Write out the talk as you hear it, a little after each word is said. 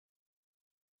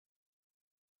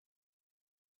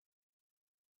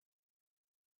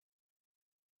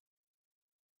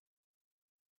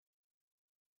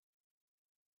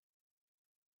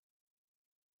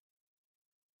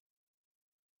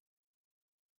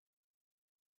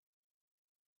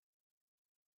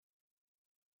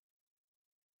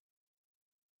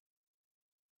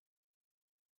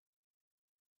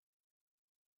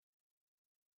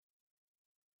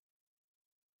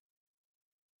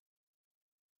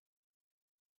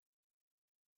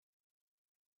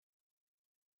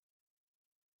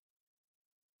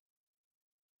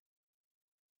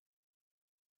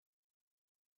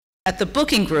at the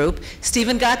booking group.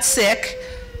 Stephen got sick,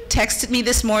 texted me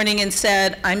this morning and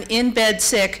said, I'm in bed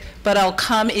sick, but I'll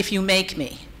come if you make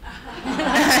me.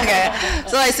 Okay.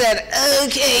 So I said,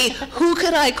 okay, who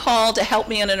could I call to help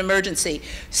me in an emergency?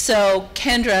 So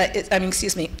Kara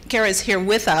is here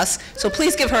with us, so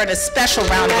please give her a special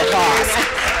round of applause.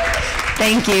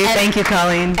 Thank you,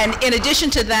 Colleen. And in addition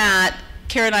to that,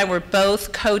 Kara and I were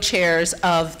both co-chairs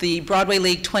of the Broadway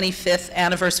League 25th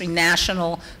Anniversary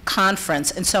National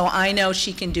Conference, and so I know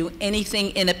she can do anything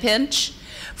in a pinch,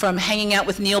 from hanging out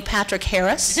with Neil Patrick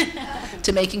Harris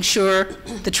to making sure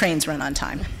the trains run on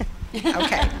time.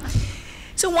 Okay.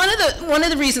 So one of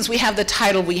the reasons we have the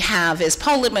title we have is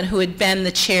Paul Lippman, who had been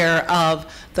the chair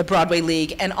of the Broadway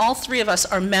League, and all three of us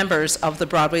are members of the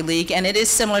Broadway League, and it is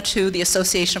similar to the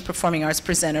Association of Performing Arts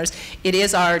Presenters. It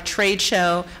is our trade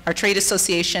show, our trade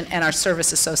association, and our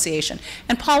service association.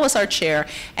 And Paul was our chair,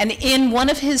 and in one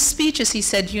of his speeches he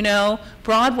said, you know,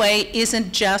 Broadway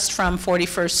isn't just from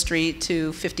 41st Street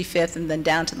to 55th and then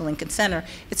down to the Lincoln Center.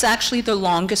 It's actually the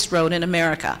longest road in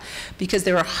America, because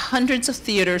there are hundreds of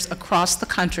theaters across the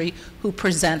country who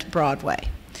present Broadway.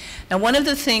 Now, one of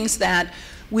the things that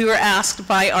we were asked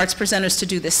by arts presenters to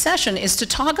do this session is to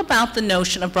talk about the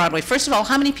notion of Broadway. First of all,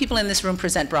 how many people in this room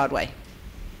present Broadway?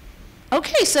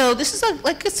 Okay, so this is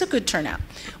it's a good turnout.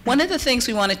 One of the things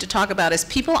we wanted to talk about is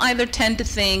people either tend to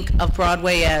think of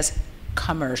Broadway as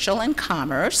commercial and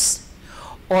commerce,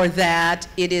 or that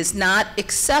it is not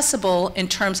accessible in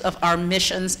terms of our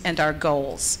missions and our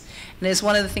goals. And it's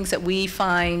one of the things that we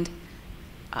find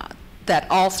that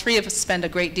all three of us spend a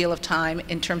great deal of time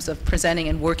in terms of presenting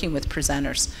and working with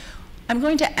presenters. I'm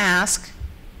going to ask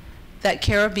that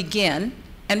Kara begin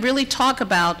and really talk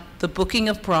about the booking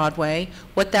of Broadway,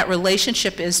 what that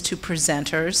relationship is to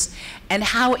presenters, and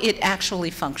how it actually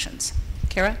functions.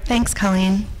 Kara? Thanks,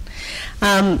 Colleen.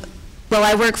 Well,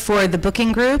 I work for the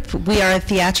Booking Group. We are a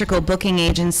theatrical booking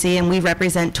agency, and we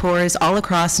represent tours all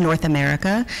across North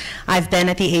America. I've been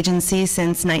at the agency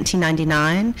since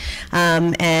 1999,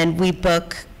 and we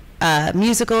book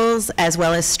musicals as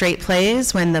well as straight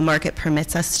plays when the market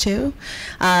permits us to.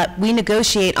 We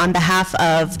negotiate on behalf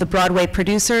of the Broadway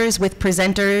producers with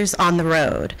presenters on the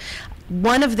road.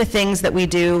 One of the things that we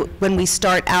do when we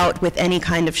start out with any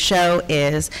kind of show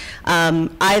is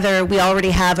either we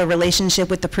already have a relationship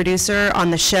with the producer on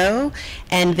the show,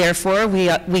 and therefore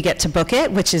we get to book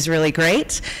it, which is really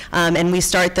great. And we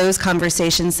start those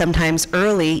conversations sometimes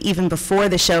early, even before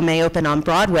the show may open on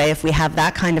Broadway, if we have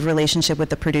that kind of relationship with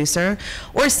the producer.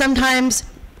 Or sometimes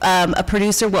a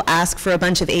producer will ask for a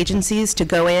bunch of agencies to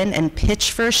go in and pitch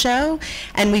for a show,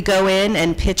 and we go in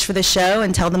and pitch for the show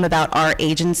and tell them about our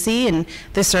agency and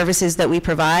the services that we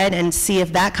provide and see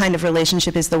if that kind of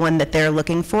relationship is the one that they're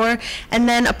looking for. And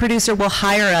then a producer will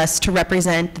hire us to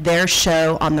represent their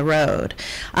show on the road.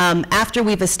 After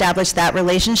we've established that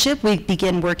relationship, we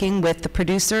begin working with the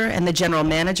producer and the general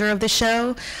manager of the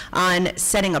show on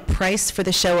setting a price for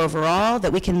the show overall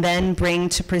that we can then bring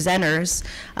to presenters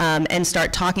and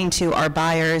start talking to our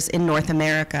buyers in North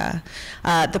America.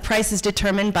 The price is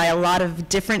determined by a lot of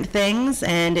different things,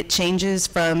 and it changes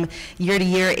from year to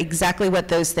year exactly what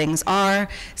those things are.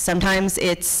 Sometimes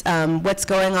it's what's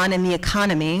going on in the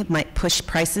economy might push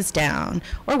prices down,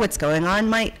 or what's going on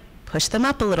might push them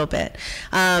up a little bit.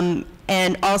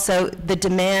 And also the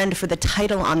demand for the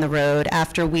title on the road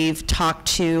after we've talked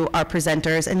to our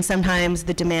presenters, and sometimes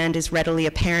the demand is readily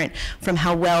apparent from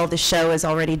how well the show is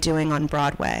already doing on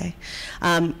Broadway.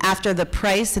 After the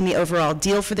price and the overall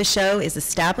deal for the show is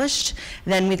established,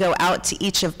 then we go out to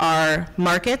each of our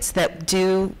markets that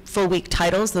do full week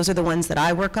titles, those are the ones that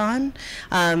I work on,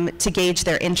 to gauge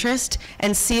their interest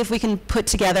and see if we can put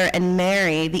together and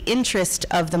marry the interest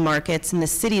of the markets and the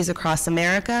cities across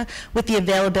America with the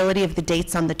availability of the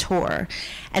dates on the tour.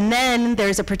 And then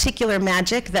there's a particular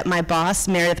magic that my boss,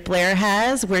 Meredith Blair,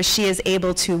 has, where she is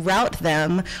able to route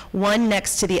them one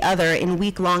next to the other in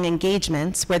week-long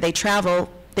engagements where they travel.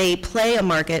 They play a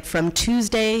market from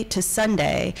Tuesday to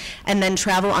Sunday and then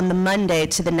travel on the Monday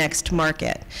to the next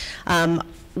market.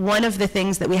 One of the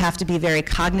things that we have to be very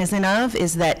cognizant of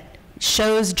is that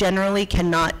shows generally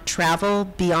cannot travel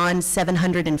beyond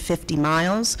 750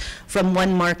 miles from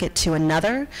one market to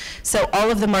another. So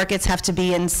all of the markets have to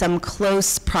be in some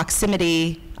close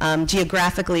proximity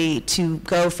geographically to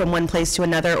go from one place to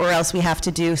another, or else we have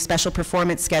to do special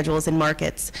performance schedules in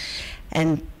markets.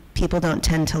 And people don't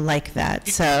tend to like that.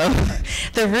 So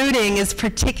the routing is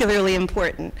particularly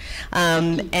important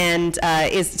and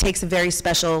takes a very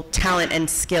special talent and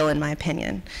skill, in my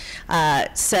opinion.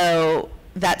 So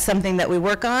that's something that we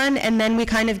work on, and then we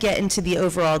kind of get into the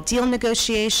overall deal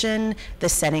negotiation, the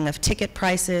setting of ticket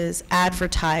prices,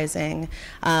 advertising.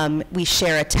 We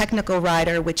share a technical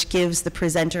rider, which gives the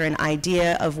presenter an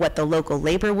idea of what the local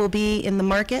labor will be in the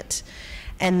market.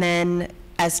 And then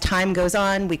as time goes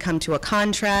on, we come to a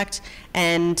contract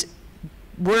and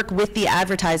work with the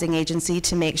advertising agency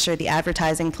to make sure the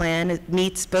advertising plan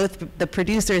meets both the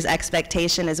producer's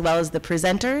expectation as well as the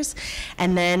presenter's.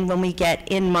 And then when we get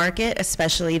in market,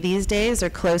 especially these days or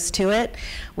close to it,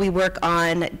 we work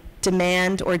on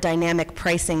demand or dynamic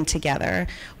pricing together,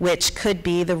 which could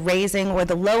be the raising or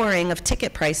the lowering of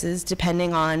ticket prices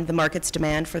depending on the market's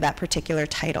demand for that particular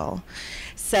title.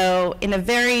 So in a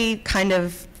very kind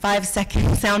of 5-second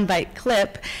soundbite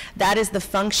clip, that is the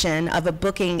function of a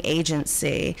booking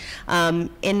agency.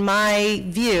 In my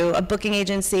view, a booking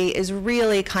agency is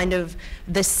really kind of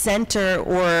the center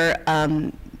or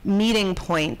meeting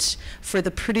point for the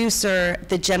producer,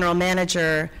 the general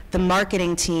manager, the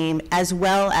marketing team, as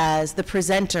well as the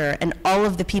presenter and all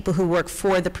of the people who work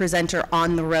for the presenter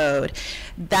on the road.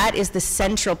 That is the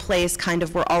central place kind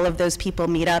of where all of those people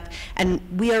meet up, and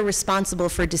we are responsible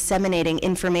for disseminating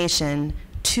information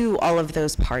to all of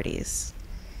those parties.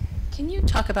 Can you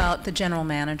talk about the general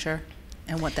manager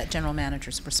and what that general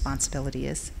manager's responsibility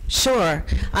is? Sure.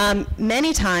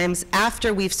 Many times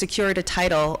after we've secured a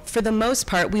title, for the most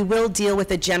part, we will deal with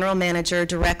a general manager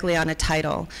directly on a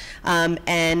title.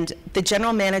 And the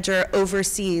general manager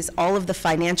oversees all of the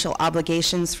financial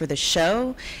obligations for the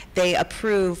show. They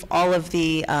approve all of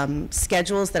the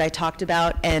schedules that I talked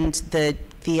about and the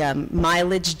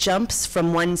mileage jumps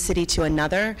from one city to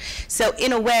another. So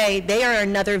in a way, they are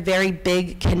another very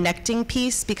big connecting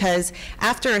piece, because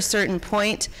after a certain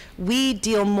point, we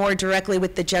deal more directly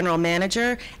with the general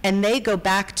manager, and they go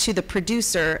back to the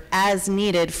producer as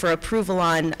needed for approval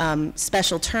on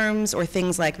special terms or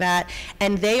things like that.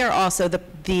 And they are also the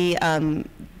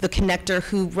connector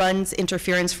who runs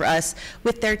interference for us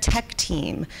with their tech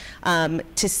team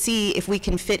to see if we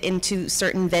can fit into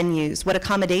certain venues, what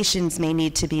accommodations may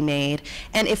need to be made,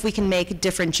 and if we can make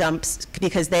different jumps,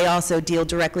 because they also deal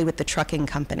directly with the trucking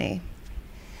company.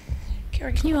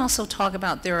 Kara, can you also talk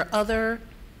about, there are other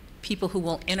people who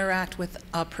will interact with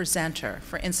a presenter,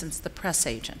 for instance, the press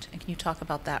agent, and can you talk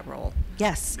about that role?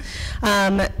 Yes.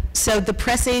 So the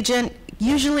press agent,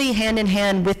 usually hand in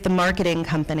hand with the marketing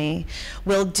company,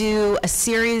 will do a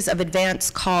series of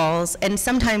advance calls and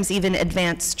sometimes even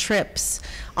advance trips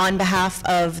on behalf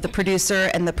of the producer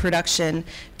and the production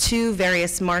to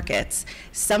various markets.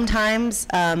 Sometimes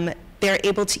they're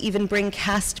able to even bring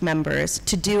cast members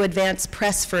to do advance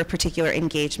press for a particular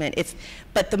engagement.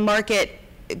 But the market,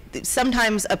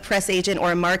 sometimes a press agent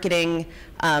or a marketing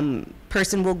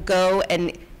person will go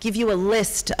and give you a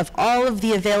list of all of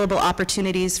the available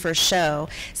opportunities for a show.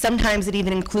 Sometimes it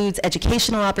even includes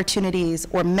educational opportunities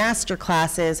or master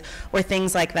classes or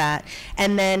things like that.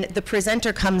 And then the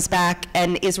presenter comes back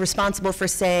and is responsible for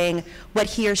saying what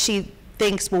he or she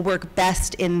thinks will work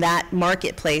best in that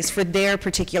marketplace for their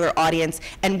particular audience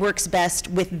and works best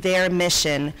with their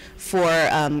mission for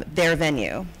their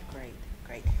venue.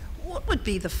 Great. What would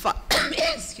be the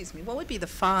excuse me, what would be the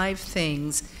 5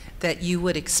 things that you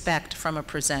would expect from a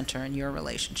presenter in your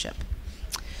relationship?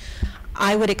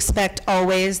 I would expect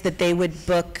always that they would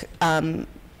book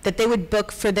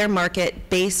for their market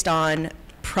based on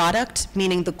product,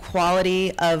 meaning the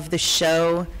quality of the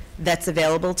show that's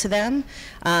available to them.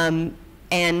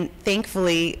 And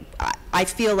thankfully, I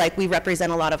feel like we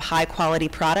represent a lot of high quality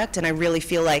product, and I really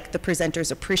feel like the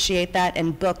presenters appreciate that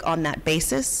and book on that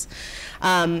basis.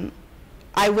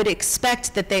 I would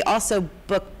expect that they also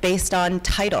book based on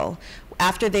title.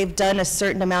 After they've done a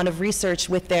certain amount of research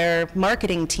with their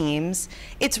marketing teams,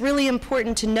 it's really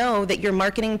important to know that your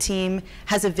marketing team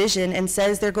has a vision and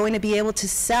says they're going to be able to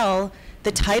sell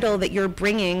the title that you're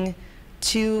bringing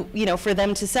to, for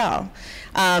them to sell.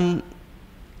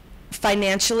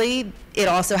 Financially, it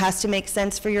also has to make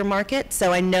sense for your market.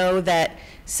 So I know that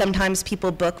sometimes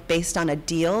people book based on a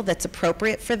deal that's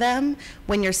appropriate for them.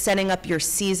 When you're setting up your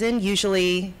season,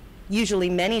 usually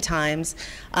many times,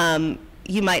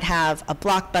 you might have a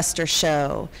blockbuster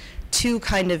show, 2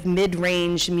 kind of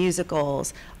mid-range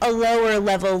musicals, a lower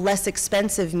level, less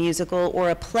expensive musical or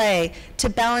a play to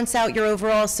balance out your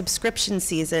overall subscription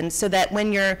season, so that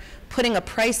when you're putting a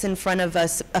price in front of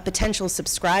a potential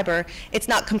subscriber, it's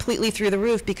not completely through the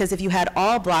roof, because if you had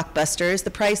all blockbusters,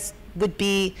 the price would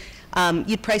be,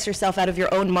 you'd price yourself out of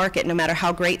your own market no matter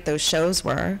how great those shows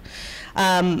were.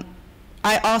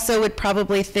 I also would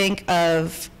probably think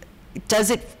of,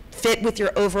 does it fit with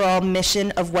your overall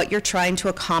mission of what you're trying to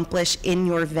accomplish in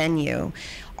your venue?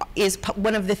 is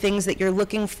one of the things that you're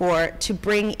looking for to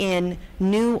bring in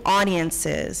new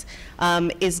audiences?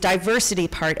 Is diversity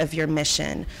part of your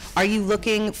mission? Are you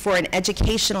looking for an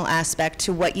educational aspect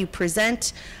to what you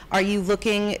present? Are you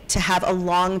looking to have a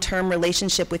long-term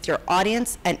relationship with your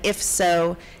audience? And if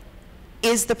so,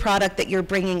 is the product that you're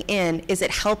bringing in, is it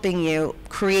helping you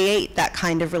create that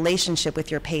kind of relationship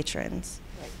with your patrons?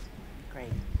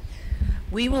 Great.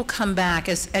 We will come back.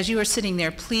 As you are sitting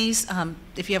there, please,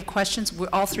 if you have questions,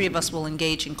 all three of us will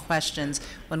engage in questions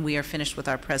when we are finished with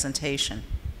our presentation.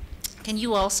 Can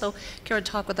you also, Kara,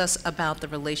 talk with us about the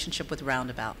relationship with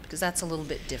Roundabout, because that's a little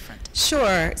bit different.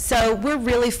 Sure. So we're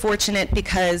really fortunate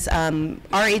because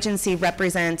our agency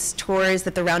represents tours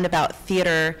that the Roundabout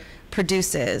Theater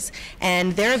produces,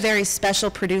 and they're a very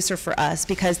special producer for us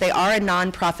because they are a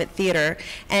nonprofit theater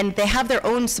and they have their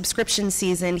own subscription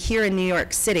season here in New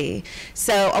York City.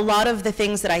 So a lot of the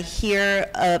things that I hear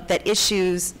that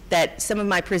issues that some of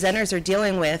my presenters are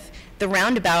dealing with, the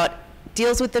Roundabout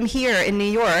deals with them here in New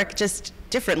York, just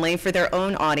differently for their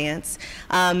own audience.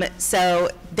 So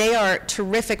they are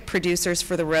terrific producers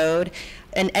for the road.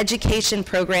 An education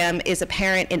program is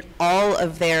apparent in all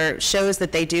of their shows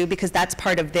that they do because that's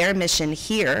part of their mission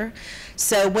here.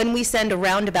 So when we send a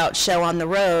Roundabout show on the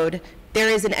road, there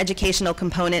is an educational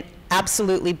component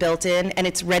absolutely built in, and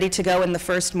it's ready to go in the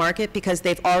first market because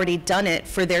they've already done it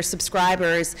for their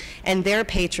subscribers and their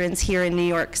patrons here in New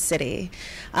York City.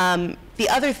 The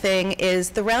other thing is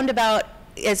the Roundabout,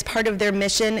 as part of their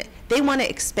mission, they want to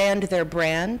expand their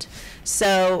brand.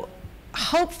 So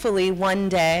hopefully one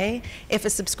day, if a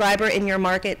subscriber in your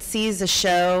market sees a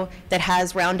show that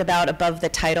has Roundabout above the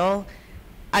title,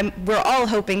 we're all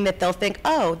hoping that they'll think,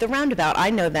 oh, the Roundabout, I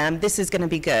know them, this is going to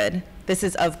be good. This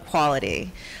is of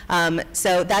quality.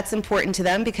 So that's important to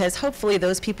them because hopefully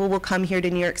those people will come here to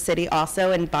New York City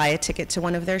also and buy a ticket to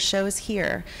one of their shows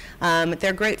here.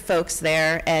 They're great folks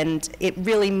there, and it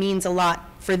really means a lot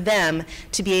for them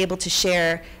to be able to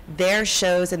share their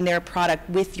shows and their product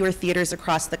with your theaters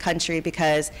across the country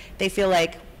because they feel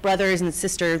like brothers and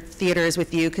sister theaters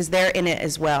with you because they're in it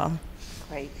as well.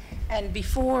 Great. And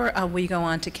before we go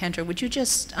on to Kendra, would you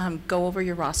just go over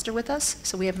your roster with us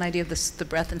so we have an idea of the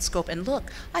breadth and scope? And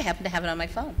look, I happen to have it on my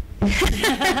phone.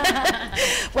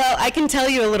 Well, I can tell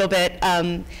you a little bit.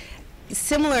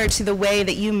 Similar to the way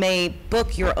that you may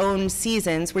book your own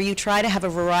seasons, where you try to have a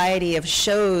variety of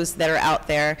shows that are out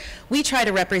there, we try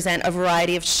to represent a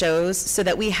variety of shows so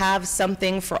that we have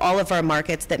something for all of our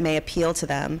markets that may appeal to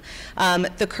them.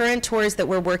 The current tours that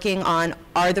we're working on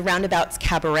are the Roundabout's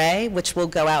Cabaret, which will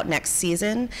go out next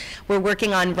season. We're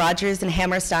working on Rodgers and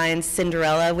Hammerstein's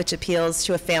Cinderella, which appeals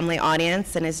to a family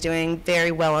audience and is doing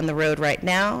very well on the road right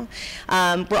now.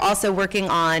 We're also working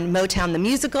on Motown the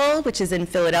Musical, which is in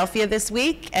Philadelphia this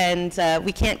week, and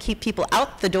we can't keep people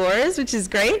out the doors, which is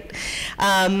great.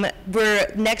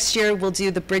 Next year we'll do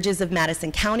the Bridges of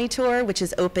Madison County tour, which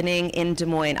is opening in Des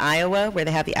Moines, Iowa, where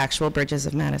they have the actual bridges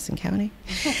of Madison County.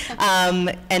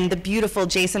 And the beautiful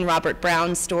Jason Robert Brown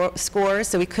score,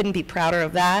 so we couldn't be prouder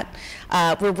of that.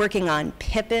 We're working on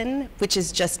Pippin, which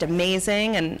is just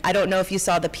amazing, and I don't know if you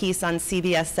saw the piece on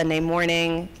CBS Sunday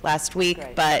Morning last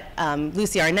week, but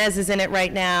Lucy Arnaz is in it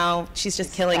right now. She's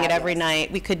just killing it every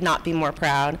night. We could not be more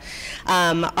proud.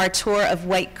 Our tour of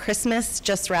White Christmas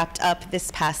just wrapped up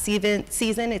this past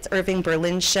season. It's Irving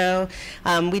Berlin's show.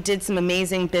 We did some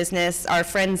amazing business. Our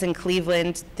friends in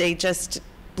Cleveland, they just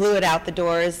blew it out the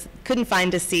doors, couldn't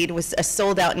find a seat. It was a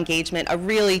sold-out engagement, a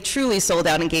really, truly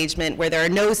sold-out engagement where there are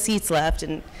no seats left,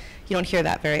 and you don't hear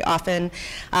that very often.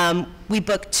 We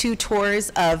booked 2 tours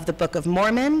of the Book of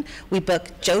Mormon. We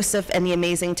booked Joseph and the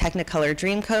Amazing Technicolor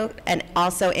Dreamcoat, and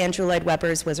also Andrew Lloyd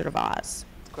Webber's Wizard of Oz.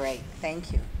 Great,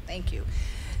 thank you, thank you.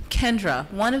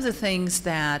 Kendra, one of the things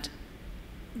that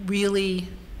really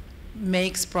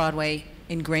makes Broadway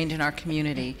ingrained in our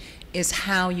community is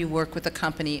how you work with the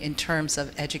company in terms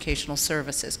of educational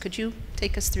services. Could you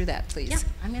take us through that, please? Yeah,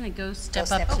 I'm going to go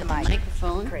step up to the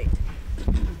microphone. Great.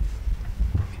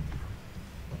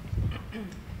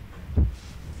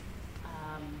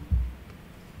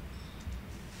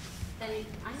 And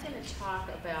I'm going to talk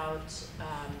about,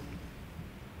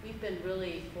 we've been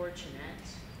really fortunate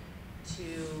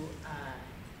to,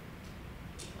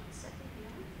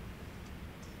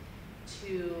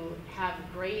 to have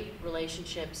great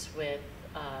relationships with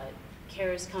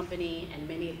Kara's company and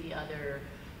many of the other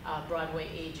Broadway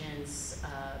agents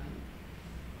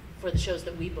for the shows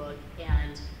that we book.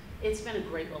 And it's been a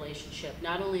great relationship,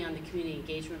 not only on the community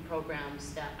engagement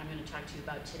programs that I'm going to talk to you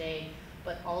about today,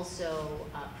 but also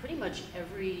pretty much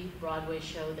every Broadway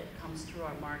show that comes through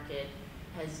our market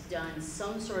has done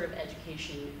some sort of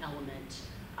education element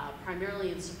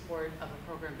primarily in support of a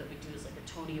program that we do as like a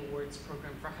Tony Awards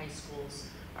program for high schools,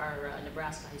 our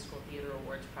Nebraska High School Theater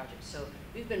Awards project. So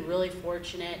we've been really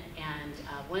fortunate, and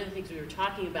one of the things we were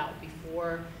talking about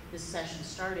before this session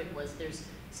started was there's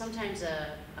sometimes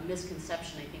a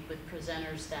misconception, I think, with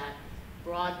presenters that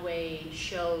Broadway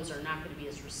shows are not going to be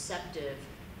as receptive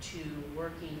to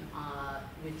working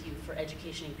with you for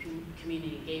education and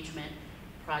community engagement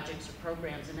projects or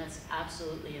programs, and that's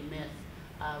absolutely a myth.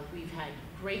 We've had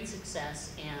great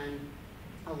success and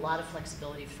a lot of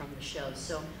flexibility from the shows.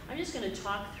 So I'm just going to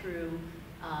talk through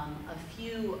a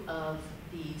few of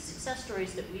the success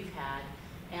stories that we've had,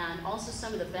 and also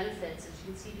some of the benefits, as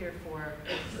you can see here, for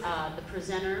the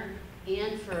presenter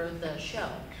and for the show.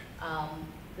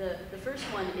 The first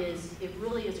one is, it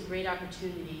really is a great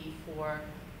opportunity for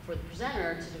the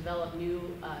presenter to develop new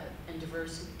and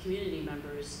diverse community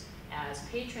members as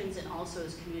patrons and also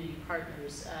as community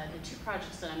partners. The two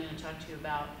projects that I'm going to talk to you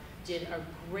about did a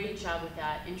great job with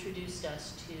that, introduced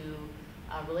us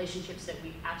to relationships that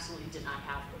we absolutely did not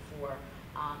have before.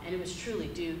 And it was truly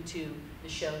due to the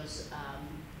show's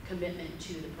commitment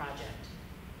to the project.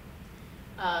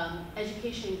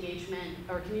 Education engagement,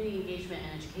 or community engagement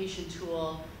and education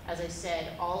tool, as I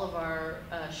said, all of our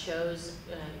shows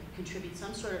contribute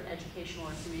some sort of educational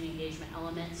or community engagement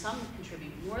element. Some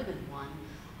contribute more than one,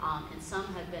 and some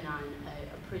have been on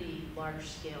a pretty large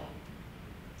scale.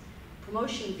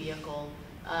 Promotion vehicle,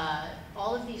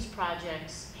 all of these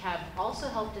projects have also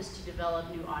helped us to develop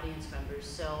new audience members.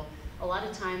 So a lot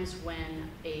of times when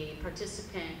a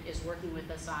participant is working with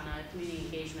us on a community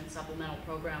engagement supplemental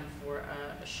program for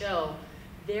a show,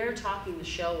 they're talking the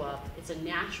show up. It's a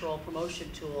natural promotion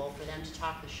tool for them to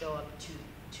talk the show up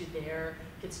to their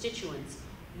constituents,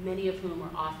 many of whom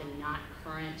are often not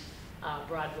current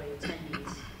Broadway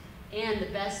attendees. And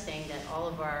the best thing that all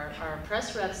of our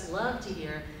press reps love to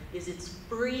hear is it's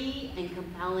free and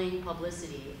compelling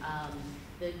publicity.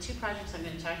 The two projects I'm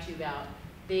going to talk to you about,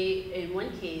 in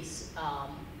one case,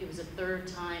 it was the third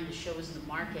time the show was in the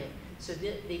market. So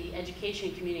the education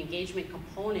and community engagement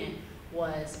component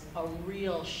was a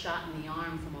real shot in the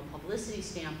arm from a publicity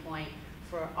standpoint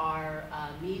for our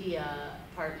media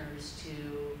partners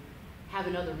to have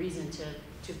another reason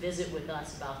to visit with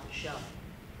us about the show.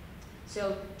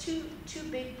 So two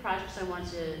big projects I want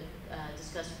to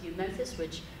discuss with you. Memphis,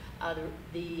 which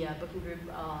the booking group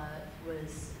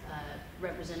was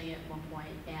representing at one point,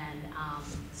 and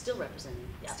still representing.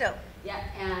 Yeah. Still. Yeah,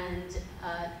 and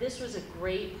this was a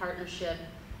great partnership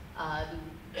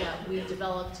that we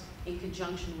developed in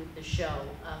conjunction with the show.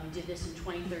 We did this in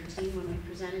 2013 when we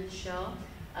presented the show.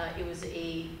 It was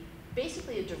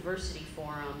basically a diversity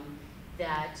forum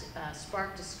that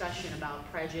sparked discussion about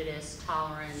prejudice,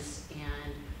 tolerance,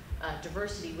 and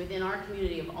diversity within our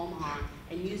community of Omaha,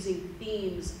 and using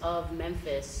themes of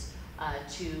Memphis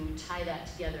to tie that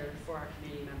together for our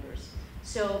community members.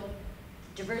 So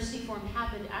Diversity Forum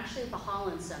happened actually at the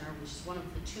Holland Center, which is one of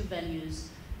the two venues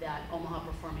that Omaha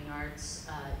Performing Arts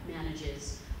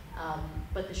manages.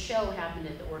 But the show happened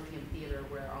at the Orpheum Theater,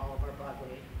 where all of our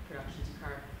Broadway productions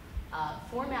occur.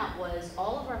 Format was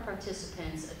all of our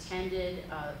participants attended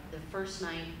the first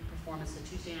night performance, the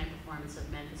Tuesday night performance of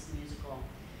Memphis the Musical.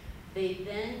 They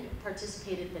then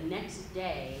participated the next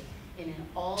day in an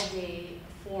all-day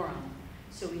forum.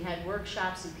 So we had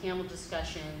workshops and panel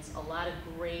discussions, a lot of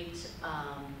great,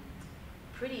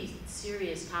 pretty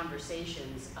serious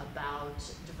conversations about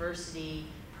diversity,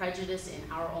 prejudice in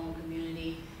our own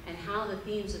community, and how the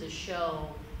themes of the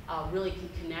show really can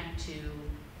connect to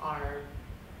our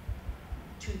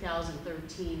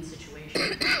 2013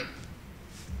 situation.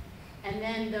 And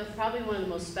then probably one of the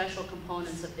most special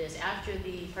components of this, after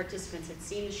the participants had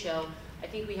seen the show, I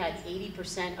think we had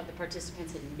 80% of the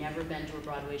participants had never been to a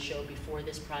Broadway show before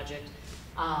this project.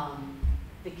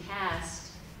 The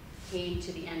cast came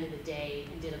to the end of the day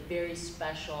and did a very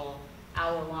special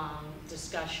hour-long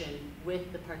discussion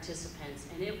with the participants,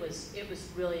 and it was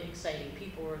really exciting.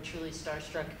 People were truly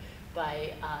starstruck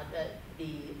by the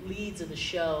leads of the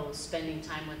show spending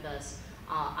time with us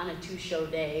on a two-show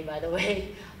day, by the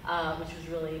way, which was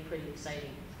really pretty exciting.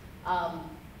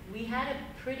 We had a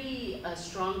pretty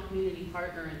strong community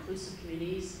partner, Inclusive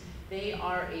Communities. They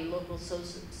are a local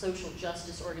social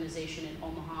justice organization in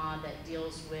Omaha that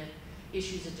deals with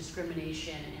issues of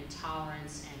discrimination and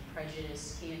tolerance and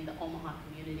prejudice in the Omaha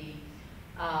community.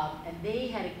 And they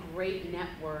had a great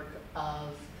network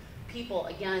of people,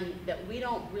 again, that we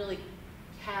don't really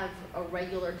have a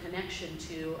regular connection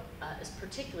to,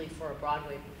 particularly for a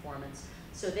Broadway performance.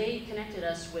 So they connected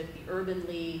us with the Urban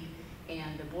League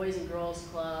and the Boys and Girls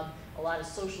Club, a lot of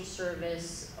social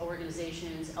service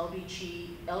organizations, LBGT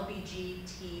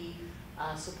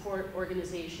support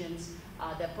organizations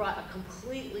that brought a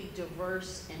completely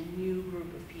diverse and new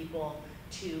group of people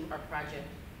to our project.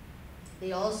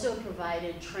 They also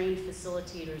provided trained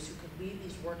facilitators who could lead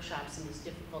these workshops and these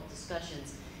difficult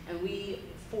discussions. And we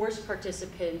forced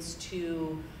participants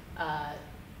to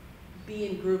be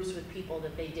in groups with people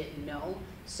that they didn't know.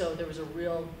 So there was a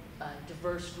real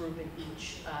diverse group in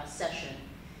each session.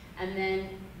 And then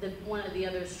one of the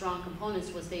other strong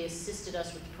components was they assisted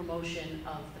us with the promotion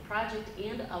of the project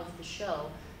and of the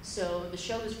show. So the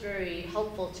show was very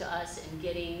helpful to us in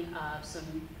getting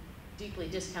some deeply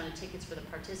discounted tickets for the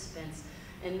participants.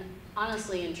 And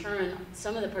honestly, in turn,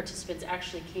 some of the participants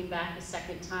actually came back a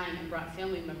second time and brought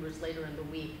family members later in the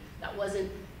week. That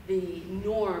wasn't the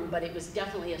norm, but it was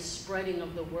definitely a spreading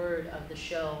of the word of the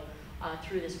show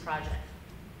through this project.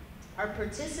 Our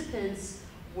participants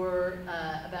were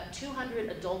about 200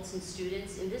 adults and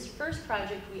students. In this first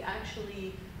project, we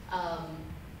actually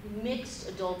mixed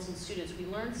adults and students. We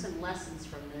learned some lessons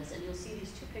from this, and you'll see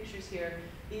these two pictures here.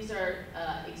 These are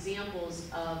examples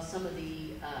of some of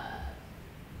the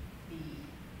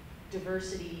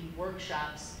diversity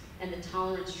workshops and the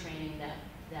tolerance training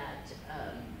that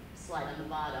slide on the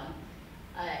bottom.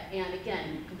 And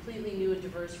again, completely new and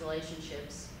diverse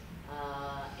relationships,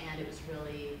 and it was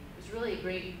really a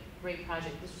great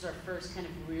project. This was our first kind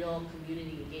of real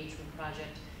community engagement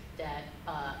project that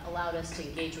allowed us to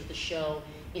engage with the show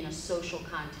in a social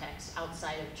context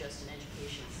outside of just an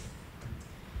education.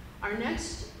 Our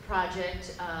next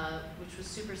project, which was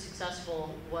super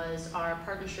successful, was our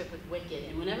partnership with Wicked.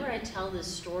 And whenever I tell this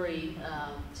story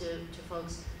to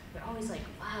folks, they're always like,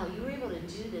 wow, you were able to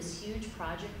do this huge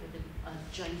project with a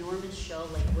ginormous show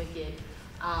like Wicked.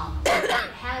 It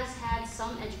has had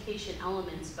some education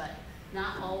elements, but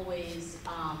not always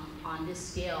on this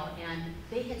scale. And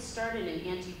they had started an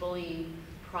anti-bullying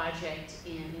project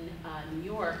in New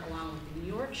York along with the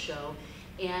New York show.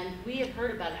 And we had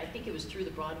heard about it, I think it was through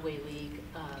the Broadway League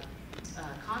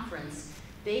conference.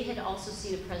 They had also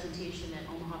seen a presentation that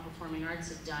Omaha Performing Arts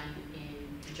had done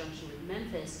in conjunction with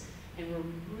Memphis, and were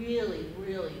really,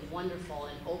 really wonderful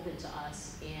and open to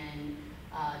us in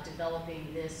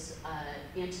developing this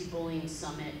anti-bullying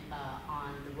summit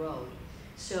on the road.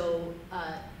 So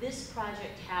this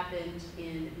project happened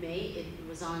in May. It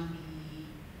was on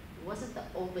it wasn't the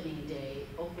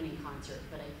opening concert,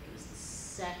 but I think it was the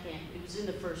second, it was in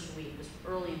the first week, it was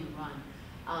early in the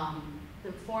run.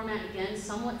 The format, again,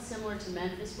 somewhat similar to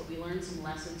Memphis, but we learned some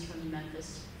lessons from the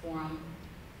Memphis Forum.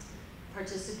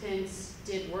 Participants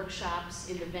did workshops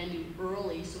in the venue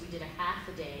early, so we did a half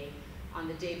a day on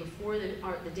the day before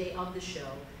the day of the show.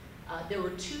 There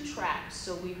were 2 tracks,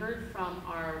 so we heard from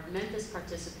our Memphis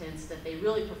participants that they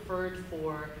really preferred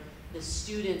for the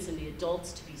students and the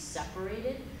adults to be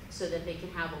separated so that they can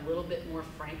have a little bit more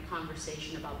frank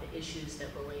conversation about the issues that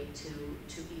relate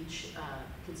to each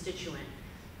constituent.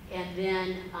 And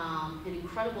then an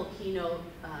incredible keynote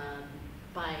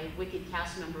by Wicked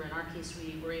cast member. In our case,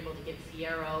 we were able to get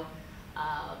Fierro,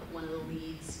 one of the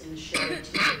leads in the show,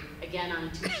 to, again, on a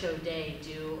 2-show day,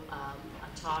 do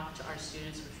a talk to our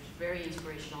students, which was very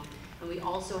inspirational. And we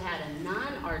also had a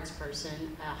non-arts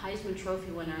person, a Heisman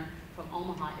Trophy winner from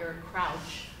Omaha, Eric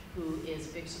Crouch, who is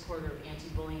a big supporter of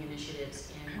anti-bullying initiatives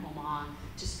in Omaha,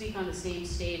 to speak on the same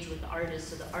stage with the artist.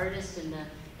 So the artist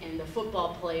and the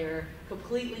football player,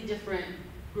 completely different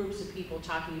groups of people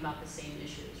talking about the same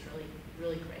issues.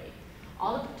 Really great.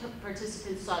 All the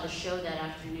participants saw the show that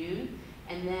afternoon,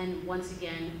 and then once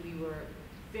again, we were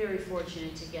very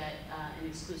fortunate to get an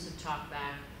exclusive talk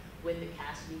back with the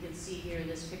cast. And you can see here in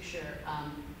this picture,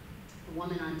 the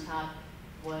woman on top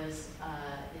is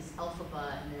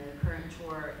Elphaba in the current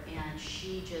tour, and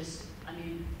she just,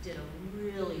 did a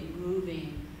really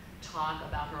moving talk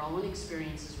about her own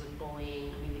experiences with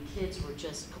bullying. The kids were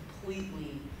just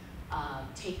completely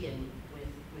taken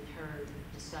with her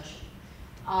discussion.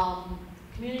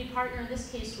 Community partner in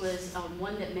this case was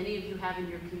one that many of you have in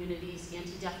your communities,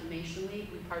 Anti-Defamation League.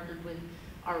 We partnered with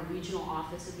our regional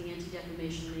office of the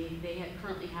Anti-Defamation League. They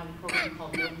currently have a program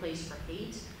called No Place for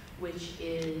Hate, which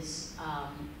is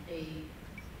a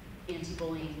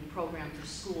anti-bullying program for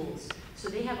schools. So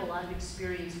they have a lot of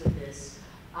experience with this.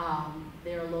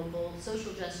 They're a local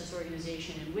social justice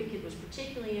organization, and Wicked was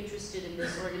particularly interested in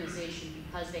this organization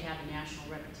because they have a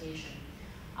national reputation.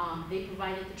 They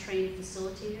provided the trained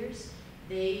facilitators.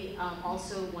 They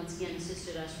also, once again,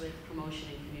 assisted us with promotion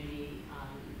and community,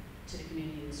 to the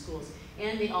community and the schools.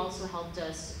 And they also helped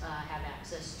us have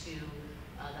access to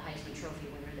the Heisman Trophy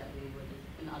winner that we would,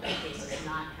 in other cases,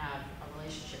 not have a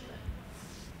relationship with.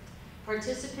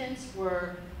 Participants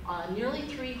were nearly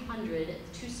 300.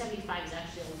 275 is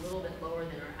actually a little bit lower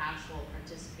than our actual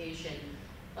participation.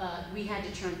 We had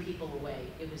to turn people away.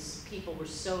 People were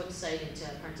so excited to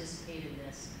participate in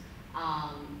this.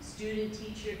 Student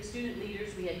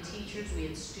leaders, we had teachers, we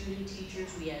had student teachers,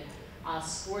 we had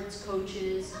sports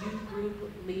coaches, youth group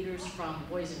leaders from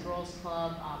Boys and Girls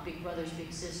Club, Big Brothers,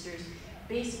 Big Sisters,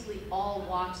 basically all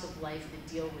walks of life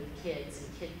that deal with kids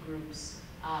and kid groups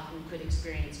who could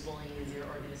experience bullying in their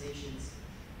organizations.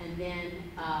 And then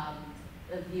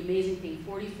the amazing thing,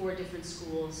 44 different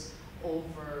schools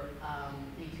over,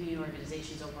 and community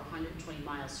organizations over 120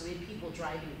 miles. So we had people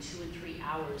driving 2 and 3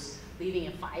 hours, leaving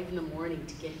at 5 in the morning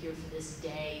to get here for this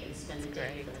day and spend the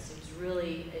day with us. It was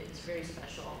really, it's a very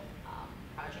special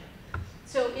project.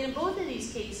 So in both of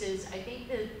these cases, I think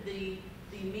that the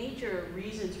major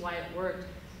reasons why it worked,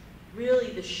 really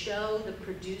the show, the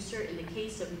producer, in the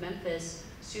case of Memphis,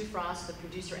 Sue Frost, the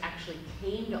producer, actually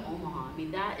came to Omaha. I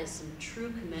mean, that is some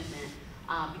true commitment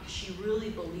because she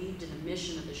really believed in the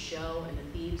mission of the show and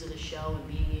the themes of the show and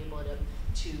being able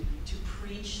to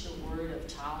preach the word of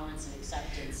tolerance and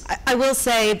acceptance. I will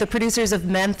say the producers of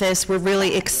Memphis were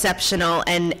really exceptional,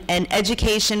 and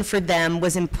education for them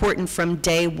was important from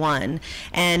day one.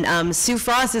 And Sue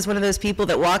Frost is one of those people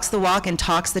that walks the walk and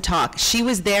talks the talk. She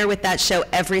was there with that show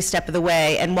every step of the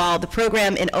way, and while the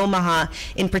program in Omaha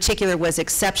in particular was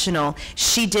exceptional,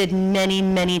 she did many,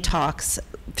 many talks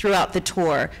throughout the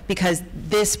tour because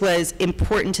this was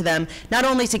important to them, not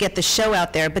only to get the show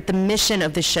out there, but the mission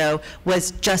of the show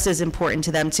was just as important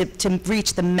to them, to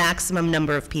reach the maximum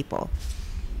number of people.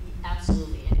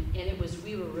 Absolutely, and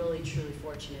we were really truly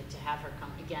fortunate to have her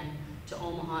come again to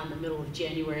Omaha in the middle of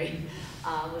January.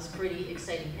 Was pretty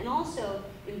exciting. And also,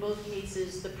 in both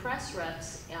cases, the press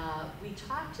reps, we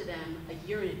talked to them a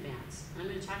year in advance. And I'm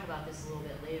going to talk about this a little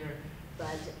bit later.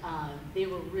 But they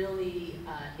were really,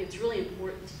 it's really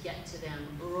important to get to them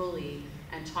early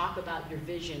and talk about your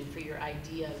vision for your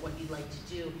idea, what you'd like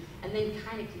to do, and then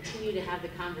kind of continue to have the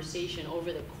conversation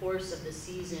over the course of the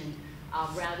season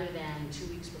rather than 2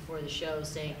 weeks before the show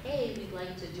saying, hey, we'd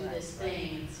like to do this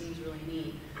thing, it seems really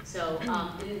neat. So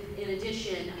in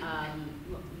addition,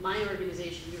 my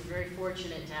organization, we're very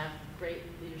fortunate to have great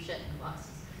leadership and bosses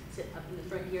sit up in the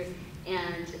front here,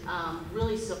 and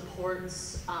really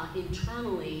supports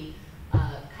internally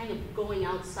kind of going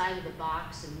outside of the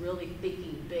box and really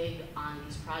thinking big on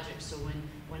these projects. So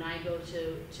when I go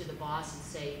to the boss and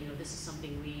say, you know, this is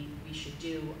something we should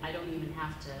do, I don't even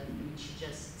have to, I mean, she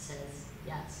just says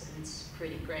yes, and it's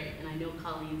pretty great. And I know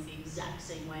Colleen's the exact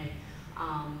same way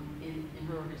in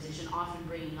her organization, often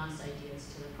bringing us ideas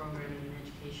to the programming and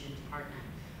education department.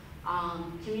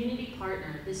 Community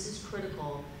partner, this is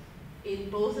critical.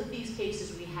 In both of these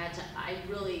cases, I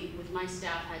really, with my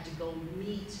staff, had to go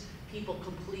meet people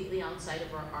completely outside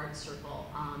of our art circle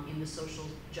in the social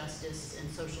justice and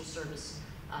social service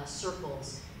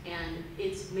circles. And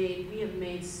we have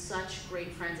made such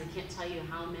great friends. I can't tell you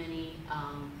how many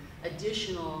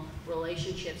additional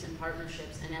relationships and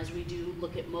partnerships. And as we do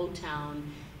look at Motown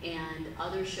and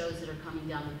other shows that are coming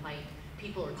down the pike,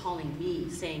 people are calling me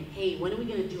saying, hey, when are we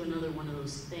going to do another one of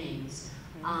those things?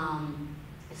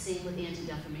 Same with the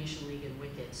Anti-Defamation League and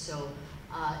Wicked. So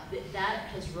that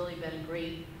has really been a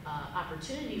great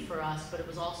opportunity for us, but it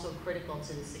was also critical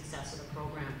to the success of the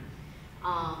program.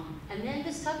 And then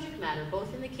the subject matter,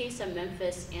 both in the case of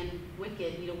Memphis and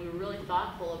Wicked, you know, we were really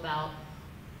thoughtful about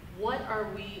what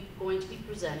are we going to be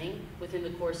presenting within the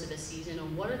course of a season,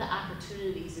 and what are the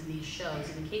opportunities in these shows.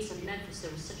 In the case of Memphis,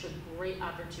 there was such a great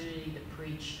opportunity to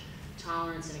preach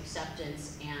tolerance and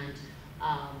acceptance and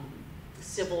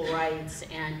civil rights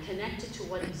and connect it to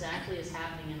what exactly is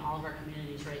happening in all of our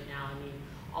communities right now. I mean,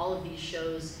 all of these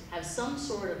shows have some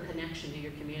sort of connection to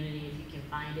your community if you can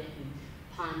find it and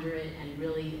ponder it and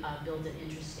really build an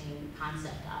interesting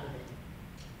concept out of it.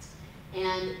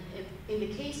 And in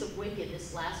the case of Wicked,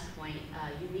 this last point,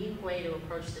 unique way to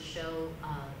approach the show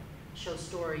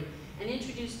story and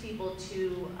introduce people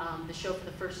to the show for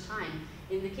the first time.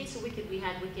 In the case of Wicked,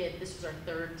 this was our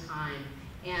 3rd time.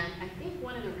 And I think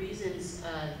one of the reasons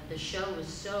the show was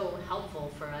so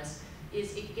helpful for us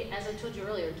is, as I told you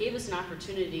earlier, it gave us an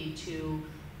opportunity to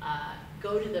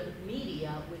go to the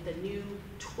media with a new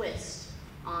twist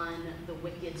on the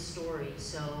Wicked story.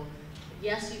 So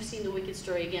yes, you've seen the Wicked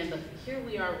story again, but here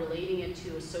we are relating it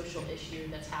to a social issue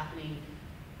that's happening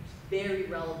very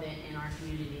relevant in our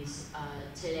communities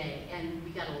today. And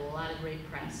we got a lot of great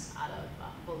press out of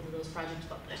both of those projects,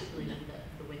 but particularly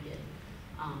the Wicked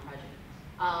project.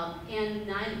 And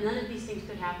none of these things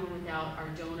could happen without our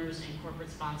donors and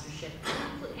corporate sponsorship,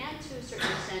 and to a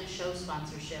certain extent, show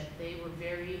sponsorship. They were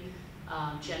very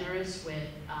generous with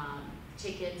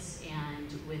tickets and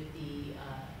with the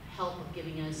help of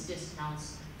giving us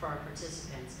discounts for our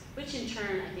participants, which in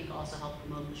turn I think also helped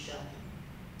promote the show.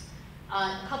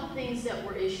 A couple things that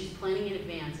were issues, planning in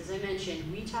advance. As I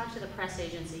mentioned, we talk to the press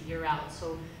agents a year out.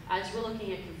 So as we're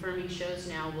looking at confirming shows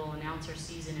now, we'll announce our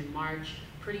season in March.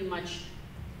 Pretty much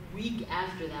week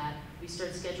after that, we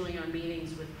start scheduling our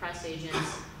meetings with press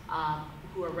agents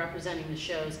who are representing the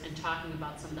shows and talking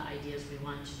about some of the ideas we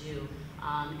want to do.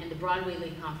 And the Broadway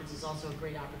League Conference is also a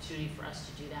great opportunity for us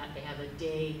to do that. They have a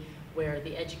day where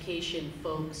the education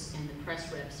folks and the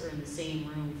press reps are in the same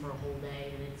room for a whole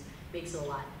day, and it makes it a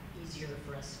lot easier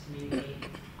for us to communicate.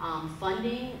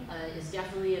 Funding is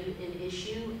definitely an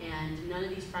issue, and none of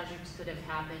these projects could have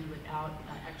happened without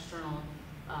external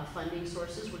funding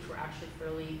sources, which were actually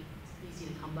fairly easy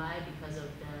to come by because of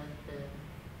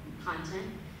the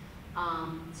content.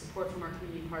 Support from our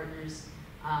community partners.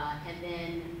 And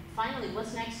then finally,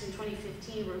 what's next in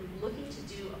 2015? We're looking to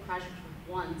do a project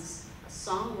with Once, a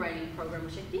songwriting program,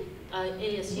 which I think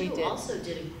ASU also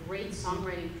did a great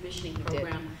songwriting commissioning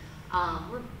program.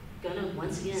 We're gonna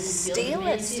once again steal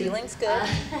it. Stealing's good.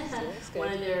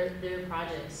 One of their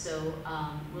projects. So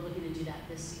we're looking to do that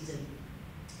this season.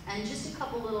 And just a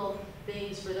couple little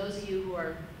things for those of you who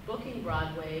are booking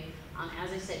Broadway.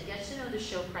 As I said, get to know the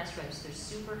show press reps. They're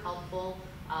super helpful.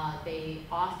 They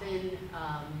often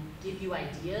give you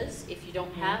ideas. If you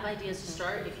don't have ideas to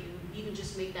start, if you even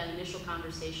just make that initial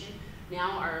conversation,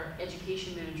 now our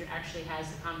education manager actually has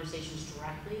the conversations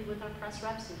directly with our press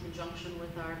reps in conjunction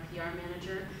with our PR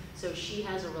manager. So she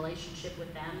has a relationship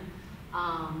with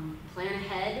them. Plan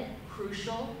ahead,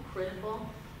 crucial, critical.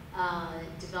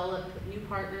 Develop new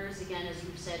partners. Again, as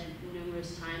we've said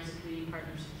numerous times, the community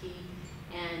partners are key.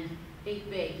 And think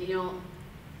big. You know,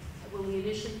 when we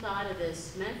initially thought of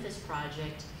this Memphis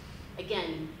project,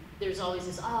 again, there's always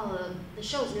this, the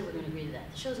show's never going to agree to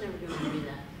that. The show's never going to agree to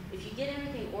that. If you get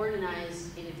everything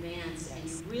organized in advance and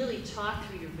you really talk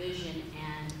through your vision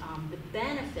and the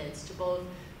benefits to both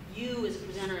you as a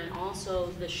presenter and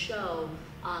also the show,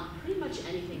 pretty much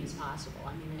anything is possible.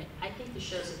 I mean, I think the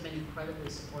shows have been incredibly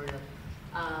supportive.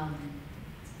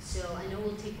 So I know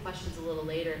we'll take questions a little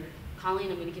later.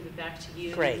 Colleen, I'm going to give it back to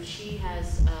you. Great. She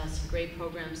has some great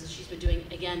programs that she's been doing.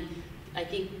 Again, I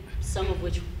think some of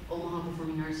which Omaha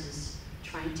Performing Arts is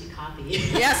trying to copy.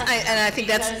 Yes, and I think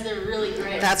because they're really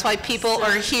great. That's why people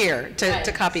are here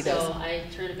to copy those. So I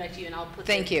turn it back to you, and I'll put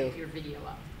your video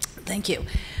up. Thank you.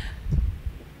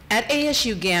 At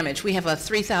ASU Gammage, we have a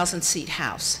 3,000 seat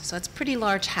house, so it's a pretty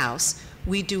large house.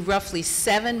 We do roughly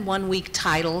 7 one-week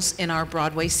titles in our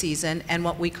Broadway season and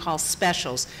what we call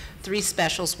specials, 3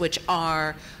 specials, which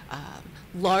are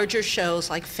larger shows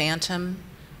like Phantom,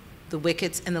 The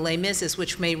Wickeds, and The Les Mis,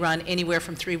 which may run anywhere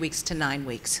from 3 weeks to 9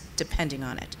 weeks, depending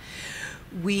on it.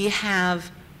 We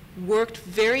have worked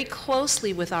very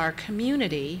closely with our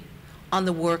community on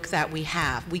the work that we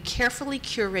have. We carefully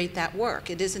curate that work.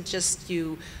 It isn't just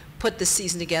you put the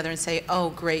season together and say,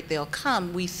 oh, great, they'll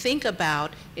come. We think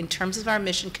about, in terms of our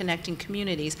mission connecting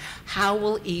communities, how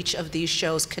will each of these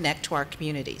shows connect to our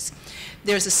communities?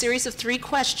 There's a series of 3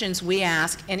 questions we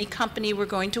ask any company we're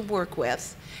going to work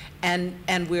with, and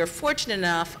we're fortunate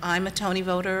enough, I'm a Tony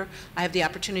voter, I have the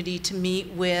opportunity to meet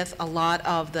with a lot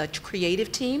of the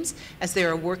creative teams as they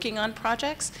are working on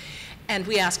projects, and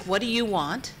we ask, what do you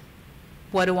want?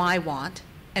 What do I want?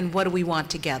 And what do we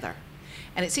want together?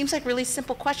 And it seems like really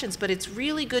simple questions, but it's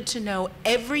really good to know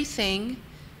everything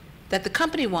that the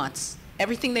company wants,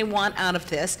 everything they want out of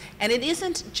this. And it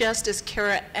isn't just, as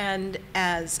Kara and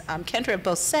as Kendra have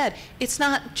both said, it's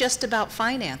not just about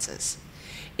finances.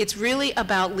 It's really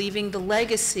about leaving the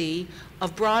legacy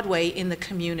of Broadway in the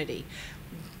community.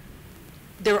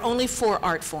 There are only 4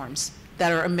 art forms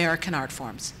that are American art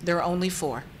forms. There are only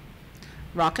 4.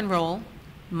 Rock and roll,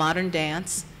 modern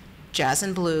dance, jazz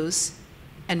and blues,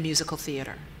 and musical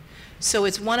theater. So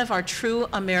it's one of our true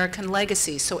American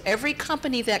legacies. So every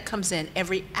company that comes in,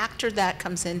 every actor that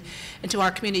comes in into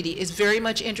our community is very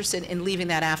much interested in leaving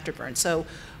that afterburn. So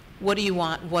what do you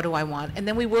want? What do I want? And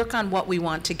then we work on what we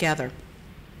want together.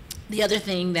 The other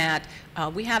thing that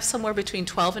we have somewhere between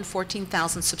 12 and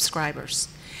 14,000 subscribers.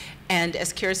 And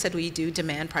as Kira said, we do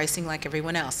demand pricing like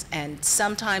everyone else. And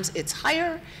sometimes it's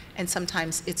higher and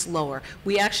sometimes it's lower.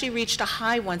 We actually reached a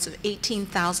high once of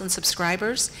 18,000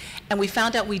 subscribers, and we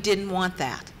found out we didn't want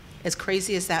that, as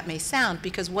crazy as that may sound,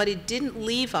 because what it didn't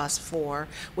leave us for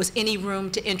was any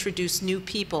room to introduce new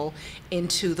people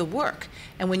into the work.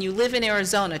 And when you live in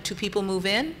Arizona, 2 people move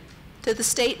in to the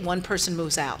state, 1 person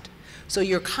moves out. So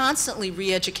you're constantly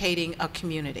re-educating a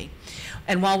community.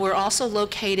 And while we're also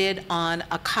located on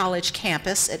a college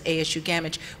campus at ASU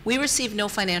Gammage, we receive no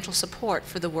financial support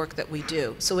for the work that we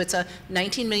do. So it's a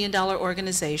 $19 million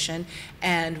organization,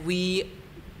 and we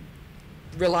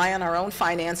rely on our own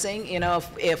financing. You know,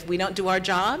 if we don't do our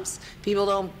jobs, people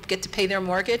don't get to pay their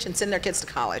mortgage and send their kids to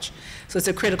college. So it's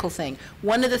a critical thing.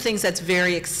 One of the things that's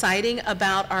very exciting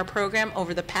about our program,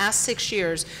 over the past 6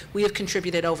 years, we have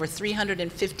contributed over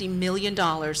 $350 million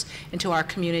into our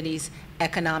community's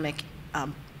economic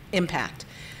impact.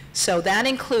 So that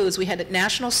includes, we had a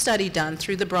national study done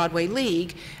through the Broadway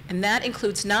League, and that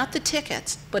includes not the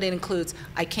tickets, but it includes,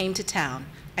 I came to town,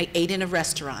 I ate in a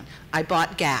restaurant, I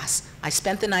bought gas, I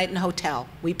spent the night in a hotel,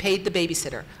 we paid the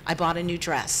babysitter, I bought a new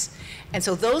dress. And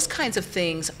so those kinds of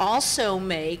things also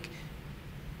make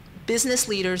business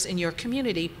leaders in your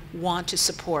community want to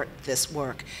support this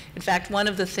work. In fact, one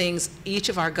of the things each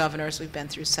of our governors, we've been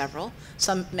through several,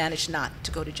 some managed not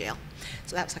to go to jail.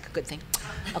 So that was like a good thing.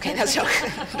 Okay, that's a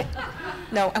joke.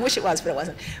 No, I wish it was, but it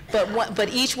wasn't. But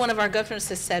each one of our governors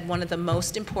has said one of the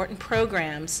most important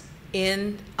programs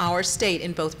in our state,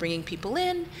 in both bringing people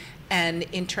in and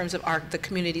in terms of the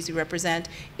communities we represent,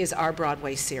 is our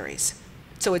Broadway series.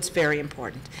 So it's very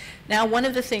important. Now, one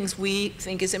of the things we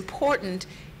think is important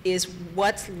is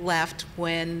what's left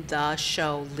when the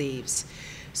show leaves.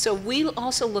 So we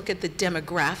also look at the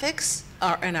demographics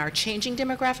and our changing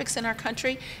demographics in our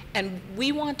country, and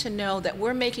we want to know that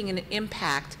we're making an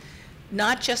impact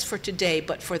not just for today,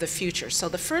 but for the future. So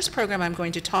the first program I'm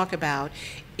going to talk about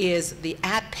is the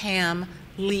APAP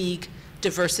League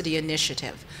Diversity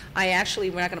Initiative. We're not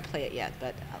going to play it yet,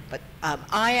 but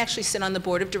I actually sit on the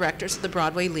board of directors of the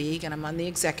Broadway League, and I'm on the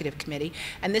executive committee.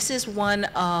 And this is one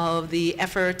of the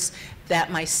efforts that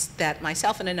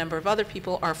myself and a number of other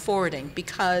people are forwarding,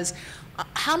 because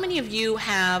how many of you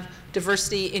have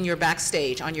diversity in your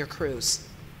backstage on your crews?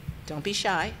 Don't be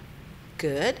shy.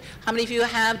 Good. How many of you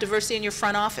have diversity in your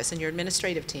front office and your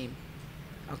administrative team?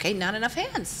 Okay, not enough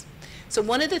hands. So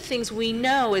one of the things we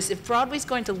know is if Broadway's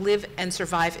going to live and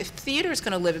survive, if theater is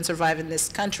going to live and survive in this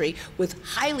country with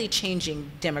highly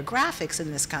changing demographics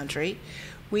in this country,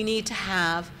 we need to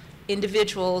have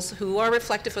individuals who are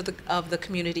reflective of the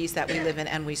communities that we live in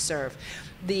and we serve.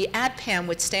 The APAP,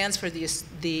 which stands for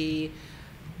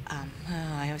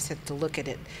I always have to look at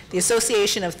it. The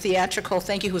Association of Theatrical,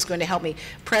 thank you, who's going to help me,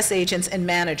 Press Agents and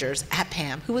Managers,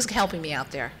 APAP. Who was helping me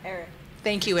out there? Eric.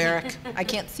 Thank you, Eric. I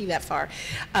can't see that far.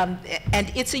 And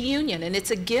it's a union, and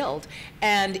it's a guild.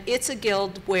 And it's a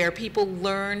guild where people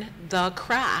learn the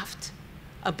craft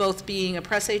of both being a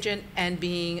press agent and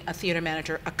being a theater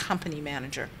manager, a company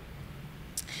manager.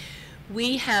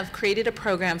 We have created a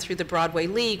program through the Broadway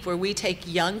League where we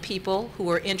take young people who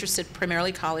are interested,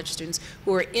 primarily college students,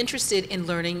 who are interested in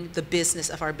learning the business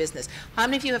of our business. How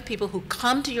many of you have people who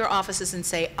come to your offices and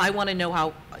say, I want to know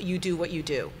how you do what you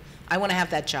do? I want to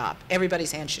have that job.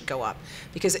 Everybody's hand should go up,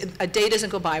 because a day doesn't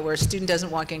go by where a student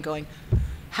doesn't walk in going,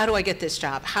 how do I get this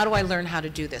job? How do I learn how to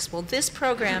do this? Well, this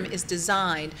program is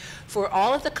designed for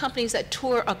all of the companies that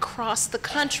tour across the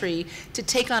country to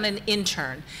take on an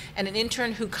intern, and an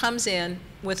intern who comes in.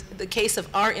 With the case of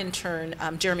our intern,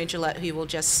 Jeremy Gillette, who you will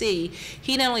just see,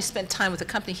 he not only spent time with the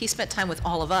company, he spent time with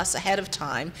all of us ahead of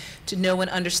time to know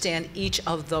and understand each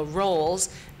of the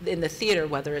roles in the theater,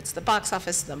 whether it's the box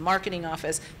office, the marketing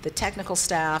office, the technical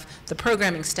staff, the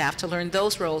programming staff, to learn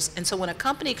those roles. And so when a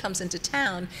company comes into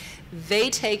town, they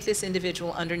take this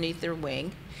individual underneath their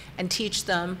wing and teach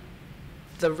them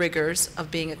the rigors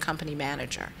of being a company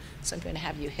manager. So I'm going to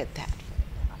have you hit that.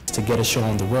 To get a show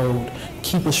on the road,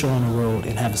 keep a show on the road,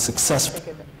 and have a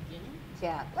successful.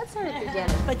 Yeah, let's start at the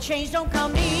beginning. But change don't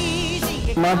come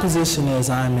easy. My position is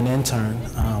I'm an intern,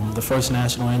 the first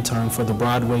national intern for the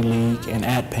Broadway League and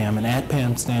APAP. And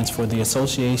APAP stands for the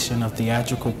Association of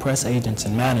Theatrical Press Agents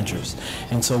and Managers.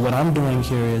 And so what I'm doing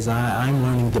here is I'm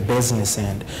learning the business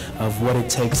end of what it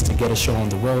takes to get a show on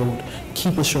the road,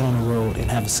 keep a show on the road, and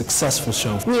have a successful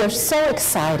show. We are so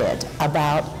excited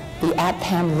about the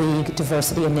APAP League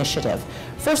Diversity Initiative.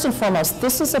 First and foremost,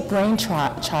 this is a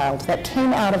brainchild that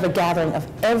came out of a gathering of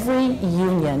every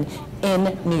union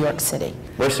in New York City.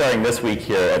 We're starting this week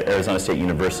here at Arizona State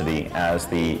University as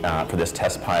for this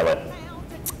test pilot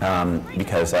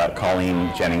because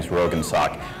Colleen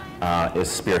Jennings-Roggensack is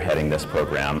spearheading this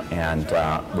program and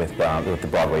with the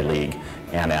Broadway League.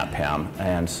 and APAP.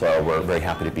 And so we're very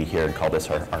happy to be here and call this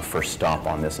our first stop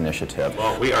on this initiative.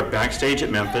 Well, we are backstage at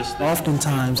Memphis.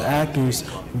 Oftentimes, actors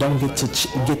don't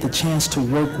get the chance to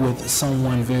work with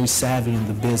someone very savvy in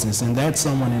the business, and that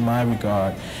someone in my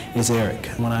regard is Eric.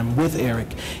 When I'm with Eric,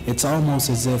 it's almost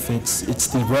as if it's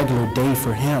the regular day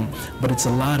for him, but it's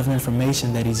a lot of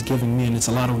information that he's giving me, and it's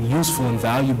a lot of useful and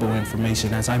valuable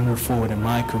information as I move forward in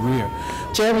my career.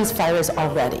 Jeremy's fire is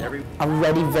already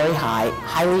very high,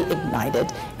 highly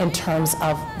ignited in terms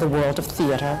of the world of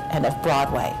theater and of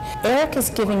Broadway. Eric is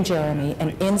giving Jeremy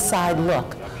an inside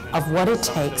look of what it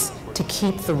takes to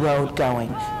keep the road going,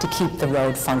 to keep the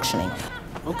road functioning.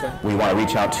 Okay. We want to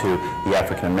reach out to the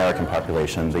African American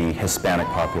population, the Hispanic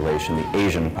population, the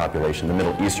Asian population, the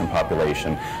Middle Eastern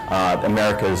population,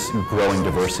 America's growing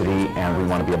diversity, and we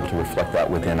want to be able to reflect that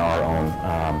within our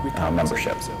own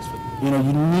membership. You know,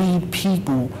 you need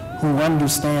people who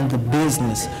understand the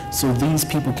business so these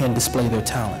people can display their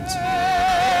talents.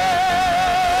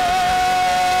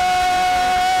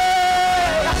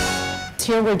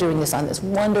 Here we're doing this on this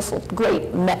wonderful, great,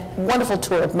 wonderful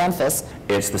tour of Memphis.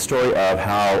 It's the story of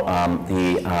how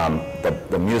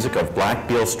the music of Black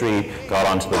Beale Street got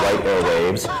onto the white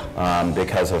airwaves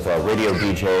because of a radio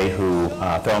DJ who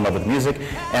fell in love with music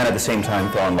and at the same time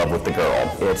fell in love with the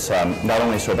girl. It's not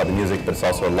only a story about the music, but it's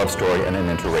also a love story and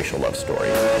an interracial love story.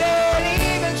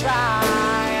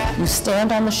 You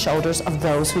stand on the shoulders of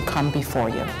those who come before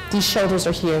you. These shoulders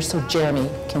are here so Jeremy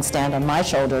can stand on my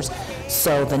shoulders,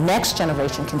 so the next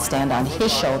generation can stand on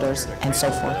his shoulders, and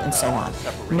so forth and so on.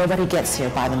 Nobody gets here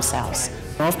by themselves.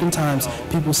 Oftentimes,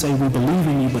 people say we believe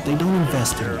in you, but they don't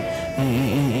invest in you,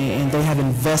 and they have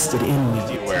invested in me.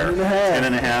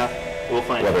 10.5. We'll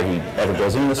find Whether he ever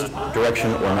goes in this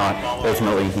direction or not,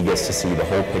 ultimately he gets to see the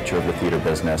whole picture of the theater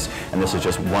business, and this is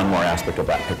just one more aspect of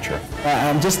that picture.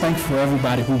 I'm just thankful for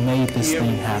everybody who made this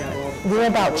thing happen. We're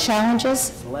about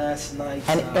challenges,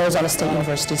 and Arizona State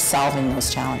University solving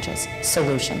those challenges,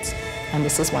 solutions, and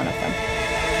this is one of them.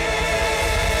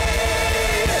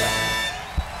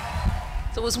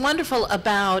 So what was wonderful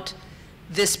about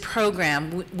this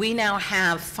program, we now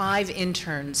have 5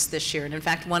 interns this year, and in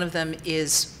fact one of them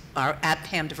is our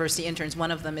APAP diversity interns.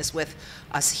 One of them is with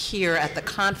us here at the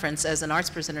conference as an arts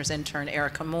presenters intern,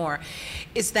 Erica Moore,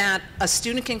 is that a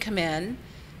student can come in,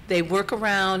 they work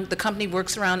around, the company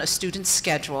works around a student's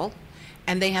schedule,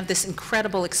 and they have this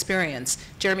incredible experience.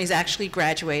 Jeremy's actually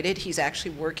graduated, he's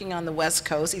actually working on the West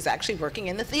Coast, he's actually working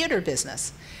in the theater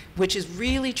business, which is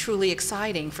really, truly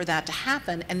exciting for that to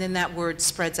happen, and then that word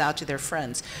spreads out to their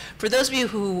friends. For those of you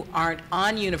who aren't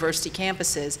on university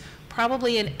campuses,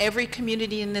 probably in every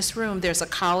community in this room, there's a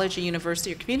college, a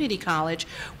university, or community college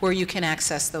where you can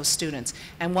access those students.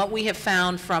 And what we have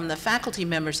found from the faculty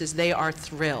members is they are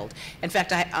thrilled. In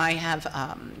fact, I have,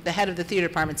 the head of the theater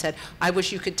department said, I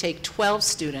wish you could take 12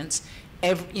 students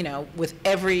with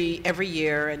every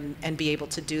year and be able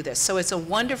to do this. So it's a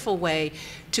wonderful way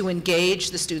to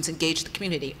engage the students, engage the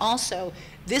community. Also,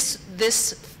 this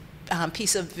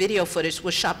piece of video footage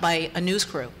was shot by a news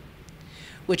crew,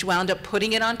 which wound up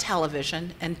putting it on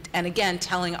television and again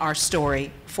telling our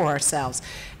story for ourselves.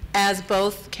 As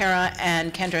both Kara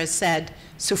and Kendra said,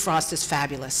 Sue Frost is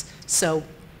fabulous. So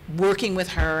working with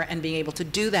her and being able to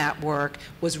do that work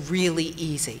was really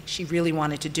easy. She really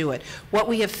wanted to do it. What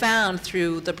we have found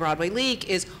through the Broadway League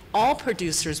is all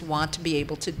producers want to be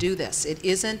able to do this. It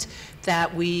isn't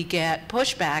that we get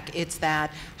pushback, it's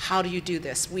that, how do you do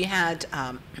this? We had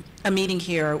a meeting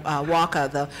here,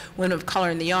 WACA, the Women of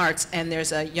Color in the Arts, and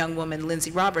there's a young woman,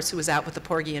 Lindsay Roberts, who was out with the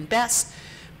Porgy and Bess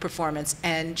performance,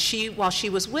 and while she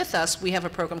was with us, we have a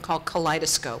program called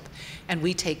Kaleidoscope, and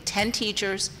we take 10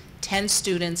 teachers, 10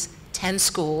 students, 10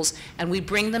 schools, and we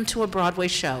bring them to a Broadway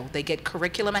show. They get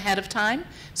curriculum ahead of time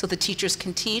so the teachers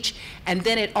can teach, and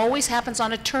then it always happens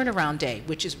on a turnaround day,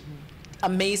 which is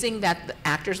amazing that the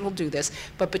actors will do this,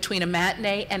 but between a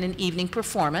matinee and an evening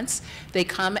performance, they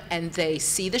come and they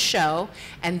see the show,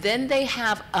 and then they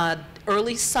have an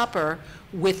early supper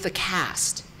with the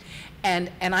cast. And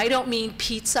I don't mean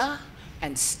pizza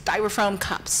and styrofoam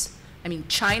cups. I mean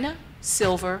china,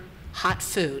 silver, hot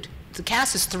food. The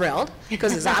cast is thrilled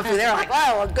because it's hot food. They're like,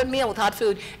 wow, a good meal with hot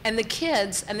food. And the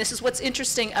kids, and this is what's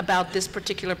interesting about this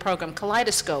particular program,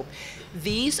 Kaleidoscope,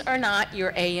 these are not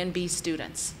your A and B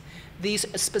students. These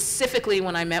specifically,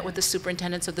 when I met with the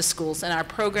superintendents of the schools, and our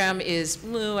program is,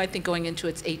 I think, going into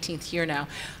its 18th year now,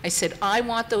 I said, I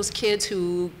want those kids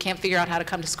who can't figure out how to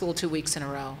come to school 2 weeks in a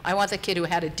row. I want the kid who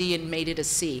had a D and made it a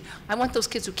C. I want those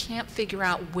kids who can't figure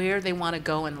out where they want to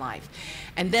go in life.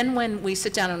 And then when we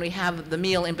sit down and we have the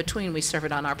meal in between, we serve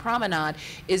it on our promenade,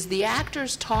 is the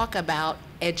actors talk about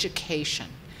education.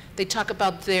 They talk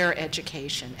about their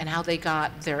education and how they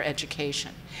got their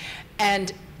education.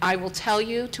 And I will tell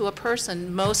you, to a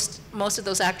person, most of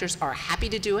those actors are happy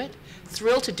to do it,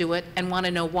 thrilled to do it, and want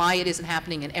to know why it isn't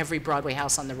happening in every Broadway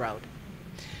house on the road.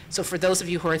 So for those of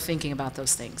you who are thinking about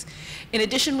those things. In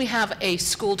addition, we have a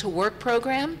school to work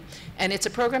program, and it's a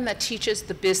program that teaches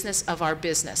the business of our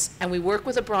business. And we work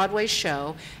with a Broadway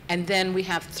show, and then we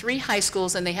have 3 high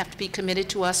schools, and they have to be committed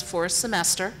to us for a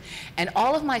semester. And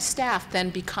all of my staff then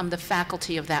become the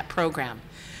faculty of that program.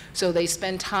 So they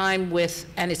spend time with,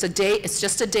 and it's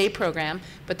just a day program,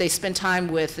 but they spend time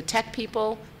with the tech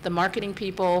people, the marketing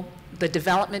people, the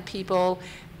development people,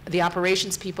 the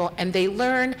operations people, and they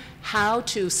learn how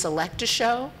to select a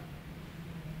show,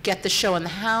 get the show in the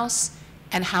house,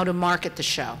 and how to market the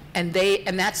show. And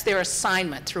that's their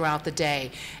assignment throughout the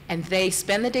day. And they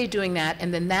spend the day doing that,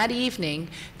 and then that evening,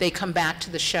 they come back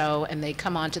to the show, and they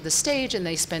come onto the stage, and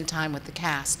they spend time with the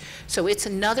cast. So it's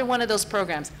another one of those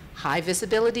programs. High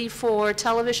visibility for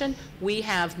television. We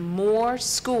have more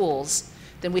schools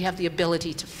than we have the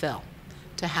ability to fill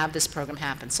to have this program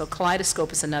happen. So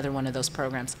Kaleidoscope is another one of those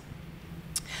programs.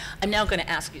 I'm now going to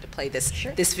ask you to play this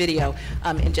video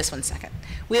in just 1 second.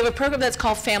 We have a program that's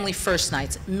called Family First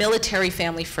Nights, Military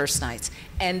Family First Nights.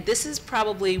 And this is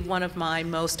probably one of my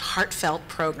most heartfelt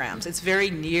programs. It's very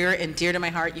near and dear to my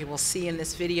heart. You will see in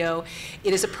this video.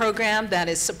 It is a program that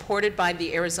is supported by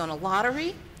the Arizona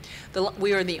Lottery.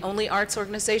 We are the only arts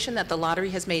organization that the lottery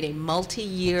has made a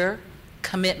multi-year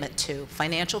commitment to,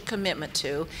 financial commitment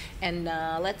to. And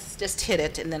let's just hit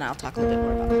it, and then I'll talk a little bit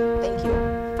more about it. Thank you.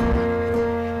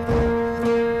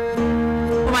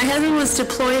 My husband was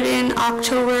deployed in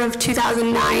October of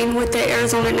 2009 with the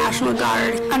Arizona National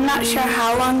Guard. I'm not sure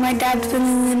how long my dad's been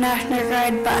in the National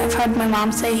Guard, but I've heard my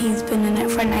mom say he's been in it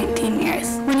for 19 years.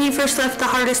 When he first left, the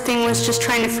hardest thing was just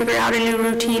trying to figure out a new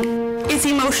routine. It's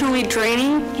emotionally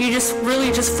draining. You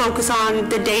really just focus on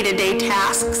the day-to-day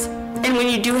tasks. And when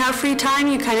you do have free time,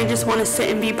 you kind of just want to sit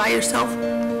and be by yourself.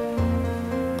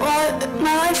 Well,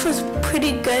 my life was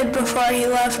pretty good before he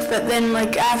left, but then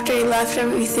after he left,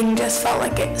 everything just felt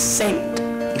like it sank.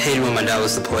 I hated when my dad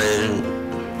was deployed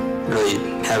and really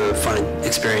have a fun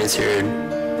experience here.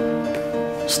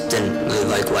 Just didn't really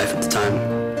like life at the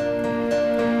time.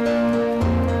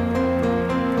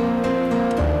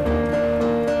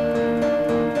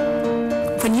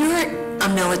 When you're a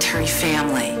military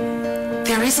family,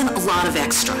 there isn't a lot of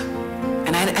extra.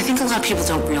 And I think a lot of people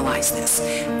don't realize this,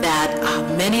 that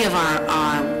many of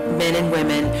our men and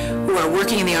women who are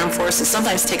working in the armed forces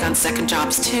sometimes take on second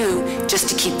jobs too, just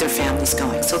to keep their families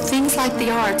going. So things like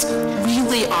the arts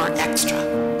really are extra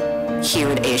here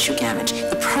at ASU Gammage.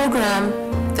 The program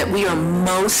that we are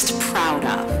most proud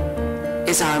of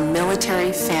is our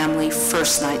Military Family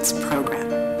First Nights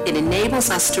program. It enables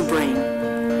us to bring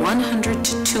 100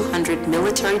 to 200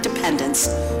 military dependents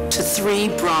to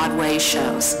 3 Broadway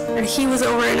shows. He was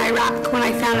over in Iraq when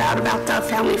I found out about the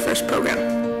Family First program.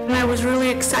 And I was really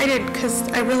excited because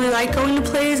I really like going to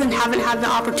plays and haven't had the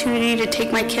opportunity to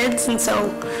take my kids. And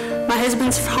so my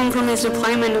husband's home from his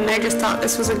deployment, and I just thought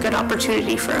this was a good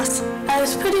opportunity for us. I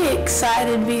was pretty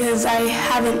excited because I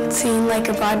haven't seen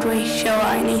a Broadway show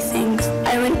or anything.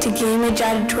 I went to Gammage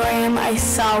Auditorium. I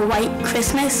saw White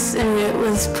Christmas, and it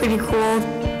was pretty cool.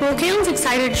 Well, Caitlin's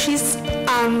excited. She's,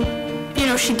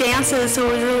 she dances, so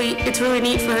it's really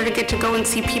neat for her to get to go and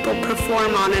see people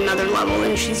perform on another level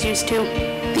than she's used to.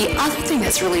 The other thing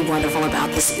that's really wonderful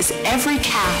about this is every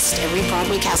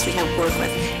Broadway cast we have worked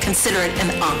with, consider it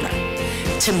an honor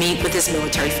to meet with his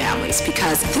military families,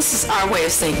 because this is our way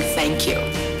of saying thank you.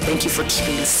 Thank you for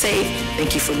keeping us safe.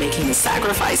 Thank you for making the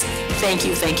sacrifice. Thank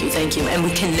you, thank you, thank you. And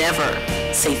we can never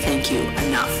say thank you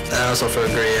enough. I also felt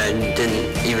great. I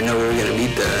didn't even know we were going to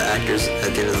meet the actors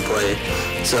at the end of the play.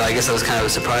 So I guess that was kind of a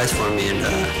surprise for me. And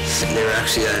they were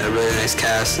actually a really nice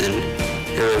cast, and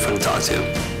they were really fun to talk to.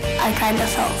 I kind of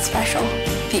felt special.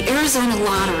 The Arizona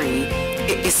Lottery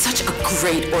is such a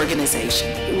great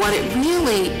organization. What it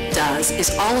really does is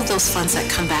all of those funds that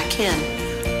come back in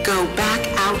go back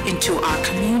out into our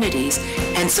communities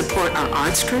and support our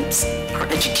arts groups, our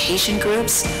education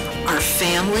groups, our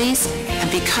families, and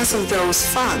because of those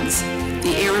funds,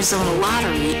 the Arizona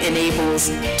Lottery enables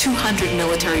 200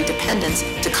 military dependents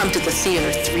to come to the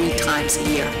theater 3 times a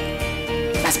year.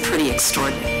 That's pretty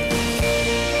extraordinary.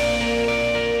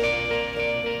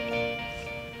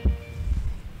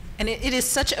 And it is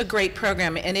such a great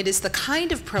program, and it is the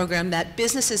kind of program that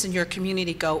businesses in your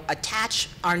community go, attach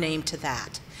our name to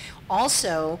that.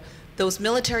 Also, those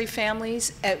military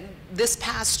families, this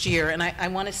past year, and I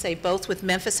want to say both with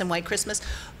Memphis and White Christmas,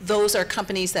 those are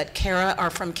companies that are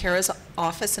from Kara's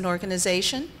office and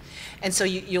organization. And so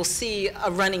you'll see a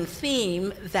running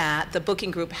theme that the booking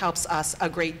group helps us a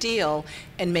great deal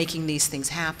in making these things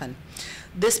happen.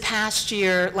 This past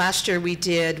year, last year we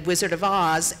did Wizard of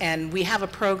Oz, and we have a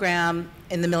program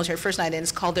in the military first night, and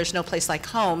it's called There's No Place Like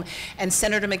Home. And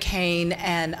Senator McCain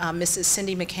and Mrs.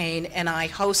 Cindy McCain and I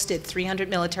hosted 300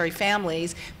 military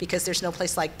families, because there's no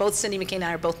place like, both Cindy McCain and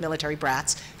I are both military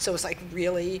brats, so it was like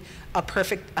really a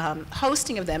perfect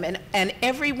hosting of them. And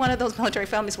every one of those military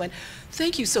families went,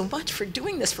 thank you so much for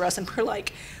doing this for us. And we're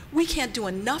like, we can't do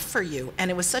enough for you. And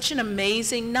it was such an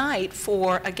amazing night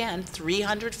for, again,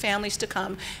 300 families to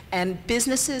come, and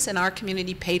businesses in our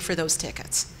community paid for those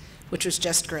tickets, which was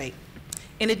just great.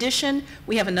 In addition,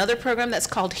 we have another program that's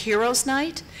called Heroes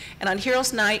Night, and on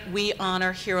Heroes Night, we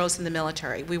honor heroes in the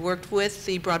military. We worked with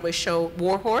the Broadway show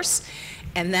War Horse,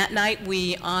 and that night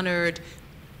we honored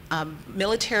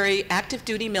military, active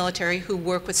duty military who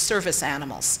work with service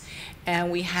animals.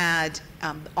 And we had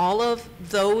all of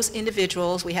those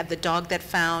individuals. We had the dog that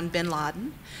found bin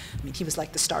Laden. I mean, he was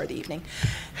like the star of the evening,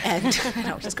 and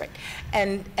no, it was great.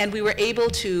 And we were able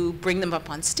to bring them up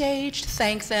on stage,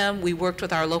 thank them. We worked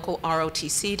with our local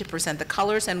ROTC to present the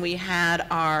colors, and we had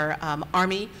our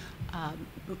Army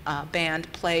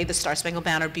band play the Star Spangled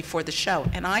Banner before the show.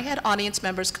 And I had audience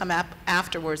members come up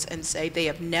afterwards and say they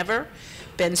have never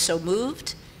been so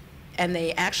moved, and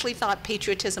they actually thought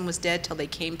patriotism was dead till they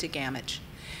came to Gammage.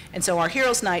 And so our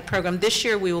Heroes Night program this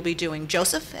year, we will be doing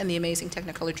Joseph and the Amazing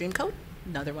Technicolor Dreamcoat,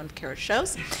 another one of Kara's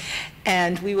shows.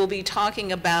 And we will be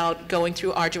talking about going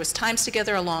through arduous times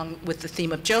together along with the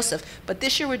theme of Joseph. But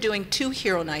this year we're doing 2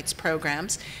 Hero Nights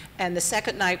programs. And the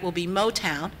second night will be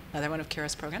Motown, another one of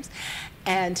Kara's programs.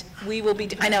 And we will be,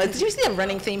 I know, do you see a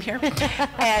running theme here?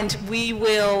 And we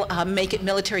will make it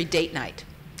military date night.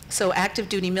 So active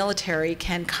duty military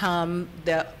can come,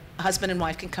 the husband and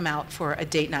wife can come out for a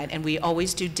date night, and we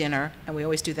always do dinner, and we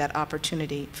always do that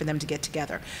opportunity for them to get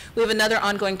together. We have another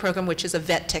ongoing program, which is a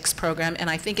Vet Tix program, and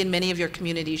I think in many of your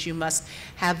communities you must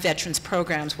have veterans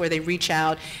programs where they reach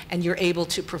out and you're able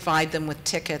to provide them with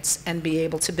tickets and be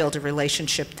able to build a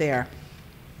relationship there.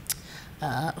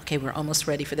 Okay, we're almost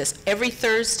ready for this. Every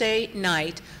Thursday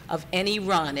night of any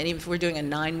run, and even if we're doing a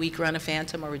 9-week run of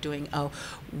Phantom or we're doing a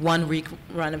 1-week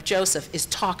run of Joseph, is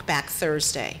Talk Back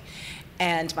Thursday.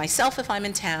 And myself, if I'm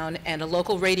in town, and a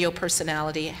local radio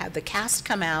personality have the cast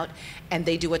come out and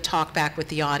they do a talk back with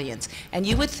the audience. And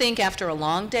you would think after a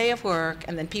long day of work,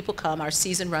 and then people come, our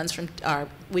season runs from, our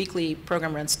weekly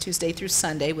program runs Tuesday through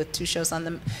Sunday with 2 shows on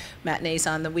the matinees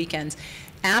on the weekends.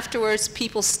 Afterwards,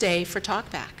 people stay for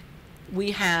talk back.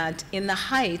 We had in the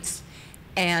Heights,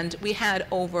 and we had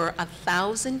over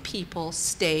 1,000 people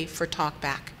stay for talk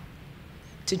back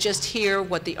to just hear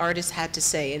what the artist had to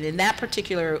say. And in that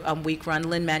particular week run,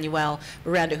 Lin-Manuel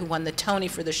Miranda, who won the Tony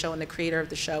for the show and the creator of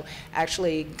the show,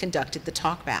 actually conducted the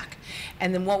talk back.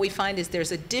 And then what we find is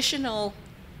there's additional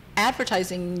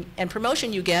advertising and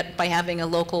promotion you get by having a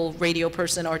local radio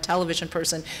person or television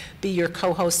person be your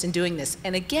co-host in doing this.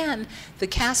 And again, the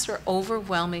casts are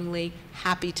overwhelmingly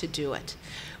happy to do it.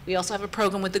 We also have a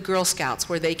program with the Girl Scouts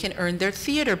where they can earn their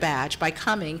theater badge by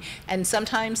coming, and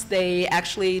sometimes they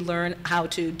actually learn how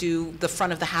to do the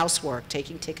front of the house work,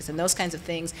 taking tickets and those kinds of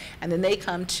things, and then they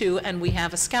come too, and we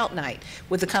have a scout night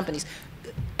with the companies.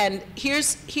 And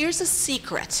here's a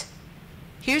secret.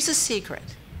 Here's a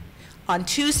secret. On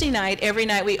Tuesday night, every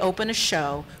night we open a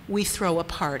show, we throw a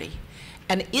party.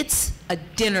 And it's a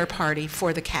dinner party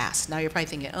for the cast. Now you're probably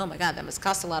thinking, oh my God, that must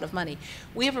cost a lot of money.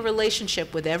 We have a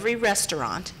relationship with every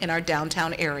restaurant in our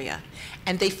downtown area,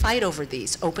 and they fight over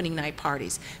these opening night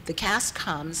parties. The cast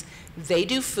comes, they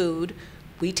do food,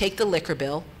 we take the liquor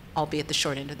bill, albeit the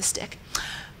short end of the stick,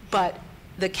 but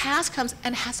the cast comes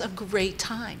and has a great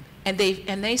time. And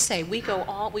they say, we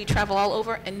travel all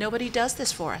over, and nobody does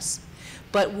this for us.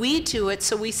 But we do it,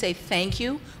 so we say thank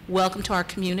you, welcome to our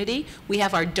community. We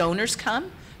have our donors come,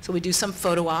 so we do some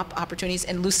photo op opportunities,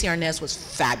 and Lucy Arnaz was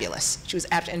fabulous. She was,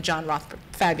 and John Roth,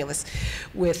 fabulous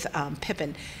with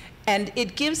Pippin. And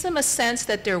it gives them a sense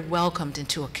that they're welcomed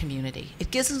into a community.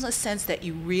 It gives them a sense that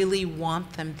you really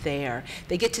want them there.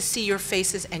 They get to see your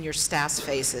faces and your staff's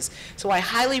faces. So I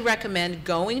highly recommend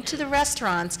going to the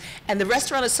restaurants, and the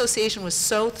Restaurant Association was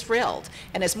so thrilled.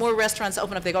 And as more restaurants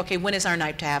open up, they go, okay, when is our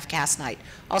night to have cast night?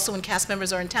 Also, when cast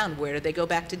members are in town, where do they go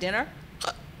back to dinner?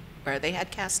 where they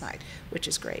had cast night, which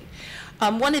is great.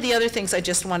 One of the other things I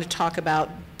just want to talk about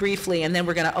briefly, and then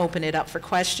we're going to open it up for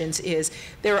questions, is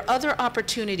there are other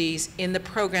opportunities in the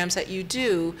programs that you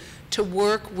do to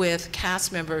work with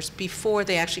cast members before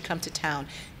they actually come to town.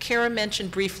 Kara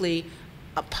mentioned briefly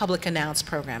public announce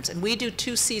programs, and we do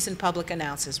 2 season public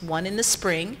announces, one in the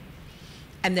spring,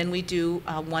 and then we do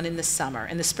one in the summer.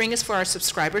 And the spring is for our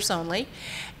subscribers only,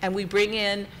 and we bring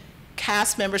in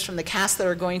cast members from the cast that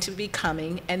are going to be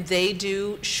coming, and they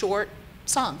do short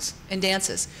songs and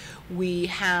dances. We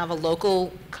have a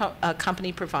local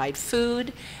company provide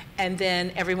food, and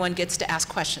then everyone gets to ask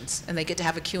questions, and they get to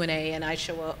have a Q&A, and I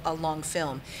show a long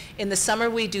film. In the summer,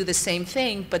 we do the same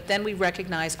thing, but then we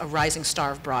recognize a rising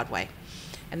star of Broadway.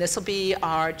 And this will be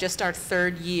just our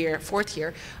 4th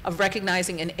year of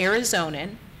recognizing an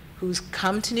Arizonan who's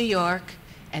come to New York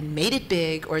and made it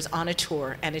big or is on a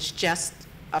tour, and it's just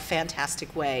a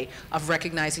fantastic way of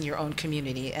recognizing your own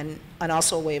community, and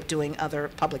also a way of doing other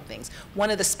public things. One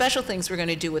of the special things we're going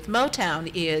to do with Motown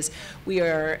is we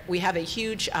have a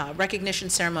huge recognition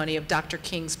ceremony of Dr.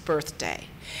 King's birthday.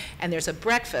 And there's a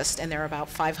breakfast, and there are about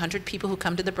 500 people who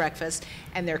come to the breakfast,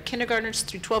 and they're kindergartners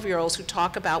through 12-year-olds who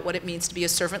talk about what it means to be a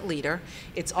servant leader.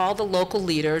 It's all the local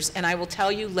leaders, and I will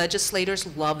tell you, legislators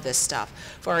love this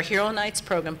stuff. For our Hero Nights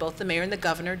program, both the mayor and the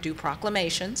governor do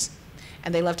proclamations,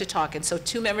 and they love to talk. And so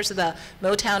 2 members of the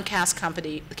Motown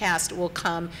cast will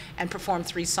come and perform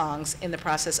 3 songs in the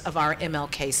process of our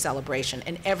MLK celebration.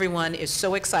 And everyone is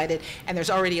so excited, and there's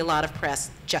already a lot of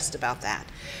press just about that.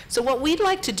 So what we'd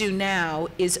like to do now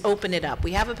is open it up.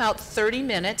 We have about 30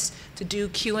 minutes to do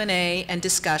Q&A and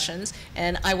discussions,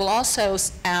 and I will also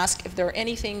ask if there are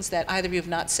any things that either of you have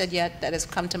not said yet that has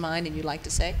come to mind and you'd like to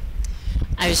say.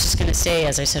 I was just going to say,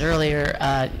 as I said earlier,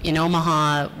 in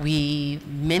Omaha, we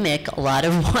mimic a lot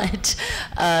of what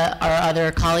our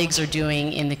other colleagues are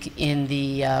doing in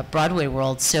the Broadway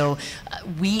world. So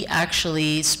we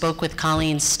actually spoke with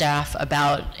Colleen's staff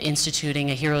about instituting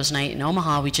a Heroes Night in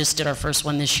Omaha. We just did our first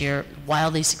one this year,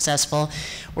 wildly successful.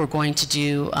 We're going to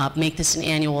do make this an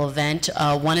annual event.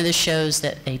 One of the shows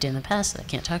that they did in the past that I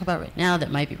can't talk about right now that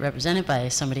might be represented by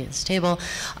somebody at this table.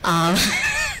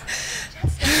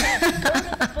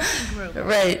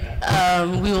 Right.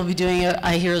 We will be doing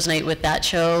a Heroes Night with that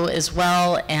show as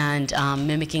well, and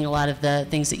mimicking a lot of the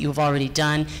things that you've already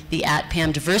done. The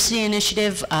APAP Diversity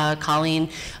Initiative, Colleen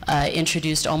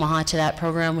introduced Omaha to that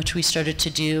program, which we started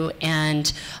to do,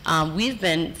 and we've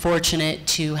been fortunate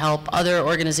to help other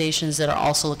organizations that are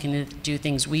also looking to do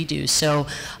things we do. So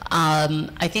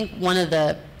I think one of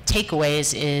the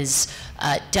takeaways is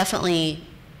definitely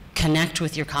connect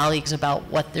with your colleagues about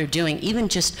what they're doing, even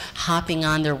just hopping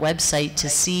on their website to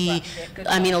see.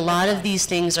 I mean, a lot of these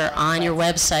things are on your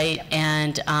website,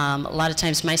 and a lot of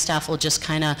times my staff will just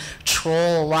kind of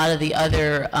troll a lot of the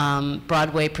other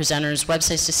Broadway presenters'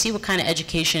 websites to see what kind of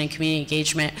education and community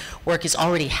engagement work is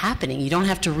already happening. You don't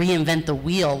have to reinvent the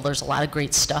wheel. There's a lot of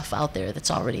great stuff out there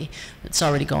that's already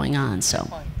going on. So.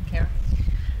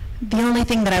 The only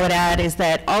thing that I would add is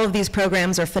that all of these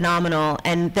programs are phenomenal,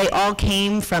 and they all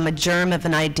came from a germ of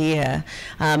an idea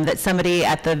that somebody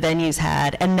at the venues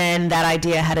had, and then that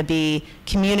idea had to be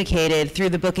communicated through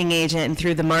the booking agent and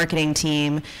through the marketing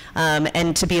team,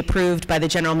 and to be approved by the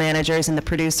general managers and the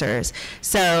producers.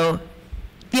 So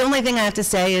the only thing I have to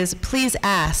say is please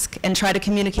ask and try to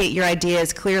communicate your idea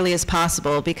as clearly as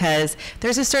possible, because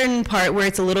there's a certain part where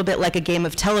it's a little bit like a game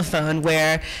of telephone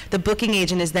where the booking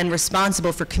agent is then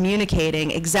responsible for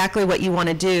communicating exactly what you want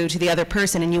to do to the other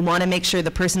person, and you want to make sure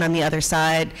the person on the other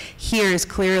side hears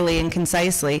clearly and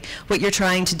concisely what you're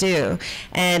trying to do.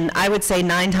 And I would say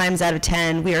 9 times out of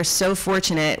 10, we are so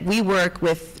fortunate. We work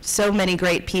with so many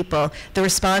great people. The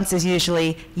response is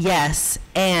usually yes,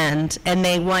 and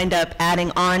they wind up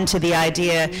adding on to the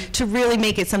idea to really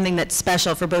make it something that's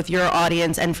special for both your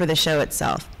audience and for the show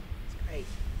itself. Great.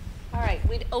 All right,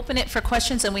 we'd open it for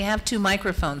questions, and we have 2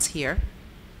 microphones here.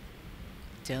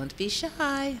 Don't be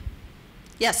shy.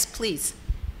 Yes, please.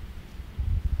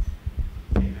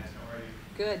 Hey, Matt, how are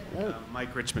you? Good.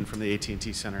 Mike Richmond from the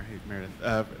AT&T Center, hey,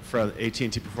 Meredith, from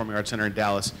AT&T Performing Arts Center in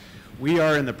Dallas. We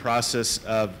are in the process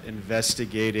of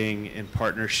investigating, in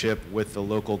partnership with the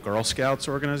local Girl Scouts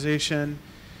organization,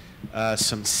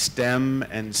 some STEM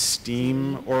and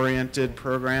STEAM-oriented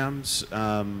programs.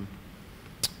 And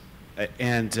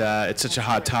it's such a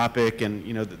hot topic, and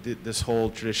you know, this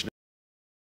whole tradition,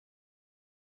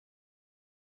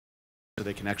 so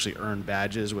they can actually earn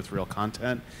badges with real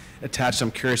content attached. I'm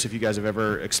curious if you guys have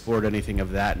ever explored anything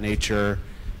of that nature.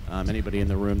 Anybody in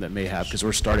the room that may have, because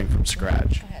we're starting from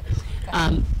scratch.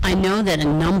 I know that a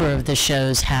number of the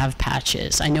shows have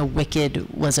patches. I know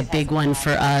Wicked was a big one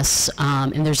for us,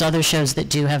 and there's other shows that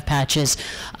do have patches.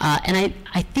 And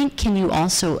I think, can you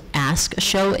also ask a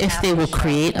show if they will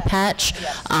create a patch?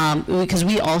 Because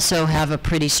we also have a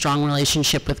pretty strong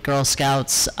relationship with Girl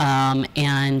Scouts,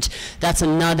 and that's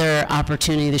another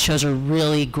opportunity. The shows are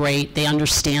really great. They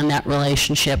understand that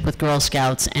relationship with Girl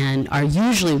Scouts and are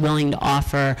usually willing to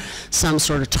offer some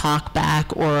sort of talk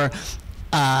back or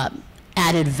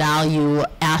added value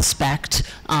aspect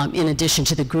in addition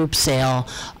to the group sale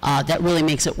that really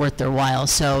makes it worth their while.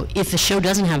 So if the show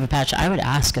doesn't have a patch, I would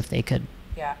ask if they could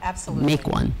make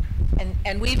one.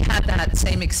 And we've had that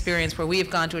same experience where we have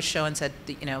gone to a show and said,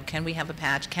 you know, can we have a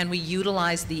patch? Can we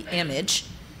utilize the image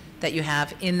that you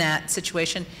have in that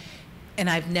situation? And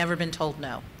I've never been told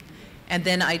no. And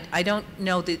then I don't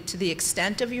know to the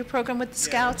extent of your program with the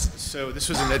Scouts. So this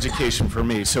was an education for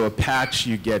me. So a patch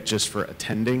you get just for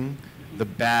attending. The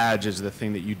badge is the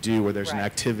thing that you do where there's an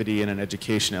activity and an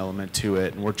education element to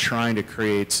it. And we're trying to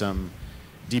create some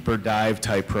deeper dive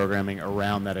type programming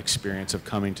around that experience of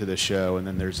coming to the show. And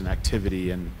then there's an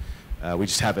activity, and we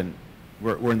just haven't,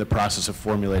 we're in the process of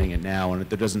formulating it now, and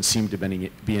there doesn't seem to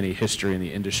be any history in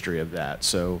the industry of that.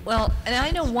 So well, and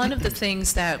I know one of the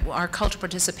things that our cultural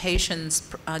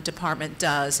participations department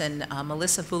does, and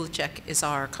Melissa Vulicek is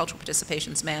our cultural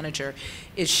participations manager,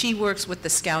 is she works with the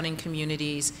scouting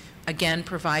communities, again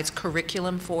provides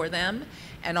curriculum for them,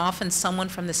 and often someone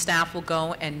from the staff will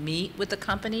go and meet with the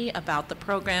company about the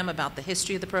program, about the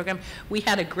history of the program. We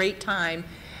had a great time.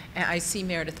 I see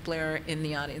Meredith Blair in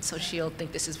the audience, so she'll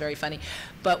think this is very funny.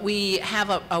 But we have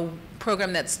a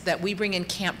program that we bring in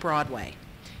Camp Broadway,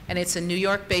 and it's a New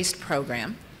York-based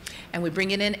program, and we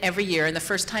bring it in every year. And the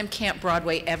first time Camp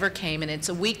Broadway ever came, and it's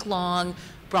a week-long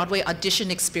Broadway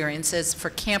audition experiences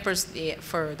for campers.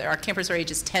 Our campers are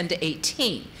ages 10 to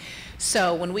 18.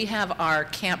 So when we have our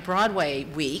Camp Broadway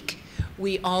week,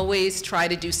 we always try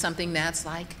to do something that's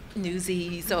like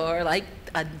Newsies or like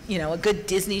a good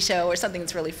Disney show or something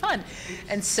that's really fun.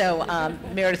 And so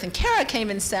Meredith and Kara came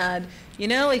and said, you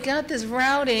know, we got this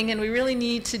routing and we really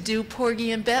need to do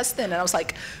Porgy and Bess then. And I was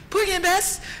like, Porgy and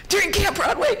Bess during Camp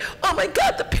Broadway? Oh my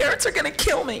God, the parents are gonna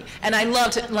kill me. And I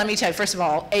loved it. Let me tell you, first of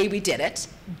all, A, we did it.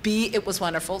 B, it was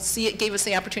wonderful. C, it gave us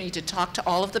the opportunity to talk to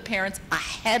all of the parents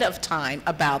ahead of time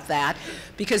about that,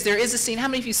 because there is a scene, how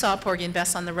many of you saw Porgy and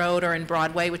Bess on the Road or in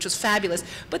Broadway, which was fabulous,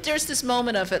 but there's this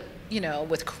moment of it, you know,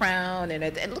 with Crown, and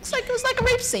it looks like it was like a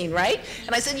rape scene, right?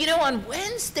 And I said, you know, on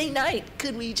Wednesday night,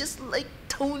 could we just like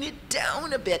tone it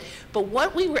down a bit? But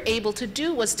what we were able to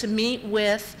do was to meet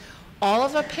with all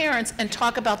of our parents and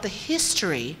talk about the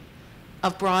history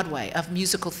of Broadway, of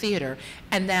musical theater,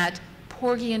 and that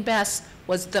Porgy and Bess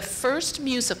was the first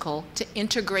musical to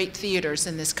integrate theaters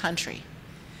in this country.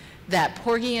 That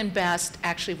Porgy and Bess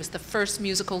actually was the first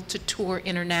musical to tour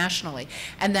internationally,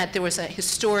 and that there was a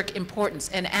historic importance.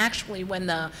 And actually, when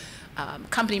the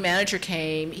company manager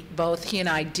came, both he and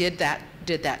I did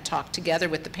that talk together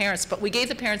with the parents, but we gave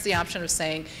the parents the option of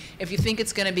saying, if you think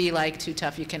it's going to be like too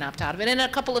tough, you can opt out of it. And a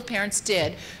couple of parents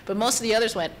did, but most of the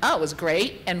others went, oh, it was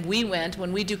great. And we went,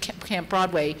 when we do Camp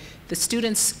Broadway, the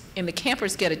students and the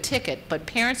campers get a ticket, but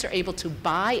parents are able to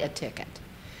buy a ticket.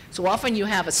 So often you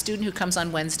have a student who comes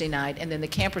on Wednesday night, and then the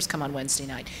campers come on Wednesday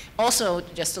night. Also,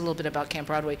 just a little bit about Camp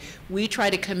Broadway, we try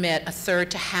to commit a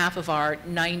third to half of our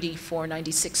 94,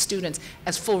 96 students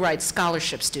as full-ride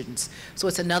scholarship students. So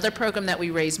it's another program that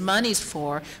we raise monies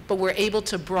for, but we're able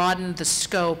to broaden the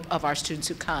scope of our students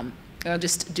who come. I'll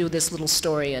just do this little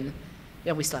story, and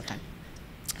yeah, we still have time.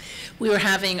 We were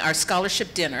having our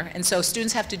scholarship dinner, and so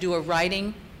students have to do a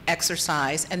writing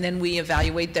exercise, and then we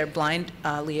evaluate their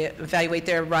evaluate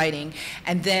their writing,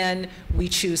 and then we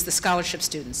choose the scholarship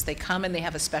students. They come and they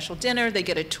have a special dinner, they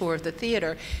get a tour of the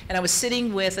theater, and I was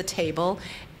sitting with a table,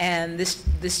 and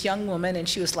this young woman, and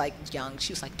she was like young,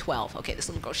 she was like 12, okay, this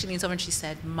little girl, she leans over and she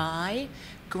said, my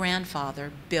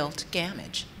grandfather built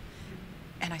Gammage.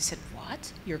 And I said,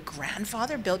 what? Your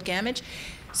grandfather built Gammage?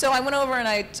 So I went over and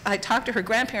I talked to her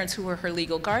grandparents, who were her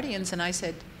legal guardians, and I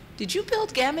said, did you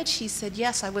build Gammage? She said,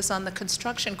 yes, I was on the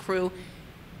construction crew,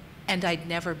 and I'd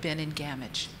never been in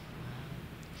Gammage.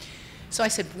 So I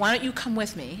said, why don't you come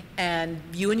with me, and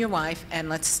you and your wife, and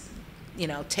let's, you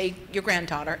know, take your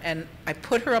granddaughter. And I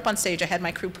put her up on stage. I had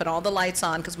my crew put all the lights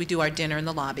on, because we do our dinner in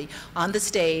the lobby, on the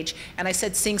stage, and I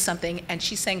said, sing something, and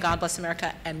she sang God Bless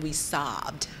America, and we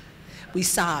sobbed. We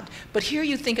sobbed. But here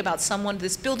you think about someone,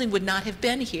 this building would not have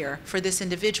been here for this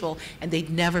individual, and they'd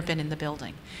never been in the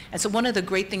building. And so one of the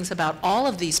great things about all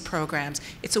of these programs,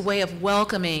 it's a way of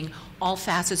welcoming all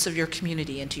facets of your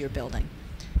community into your building.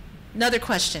 Another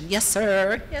question. Yes,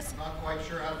 sir. Yes. I'm not quite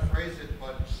sure how to phrase it,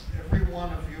 but every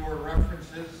one of your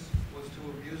references was to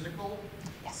a musical?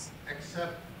 Yes.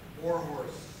 Except War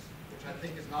Horse, which I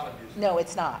think is not a musical. No,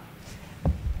 it's not.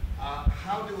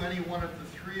 How do any one of the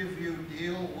three of you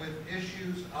deal with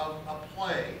issues of a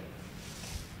play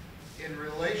in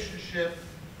relationship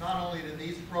not only to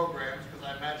these programs, because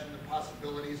I imagine the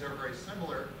possibilities are very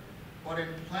similar, but in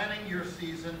planning your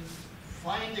season,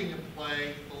 finding a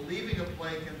play, believing a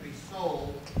play can be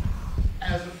sold,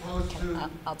 as opposed to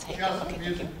just a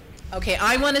musical? Okay,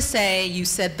 I want to say you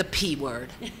said the P word.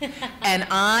 And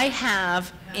I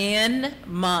have in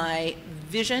my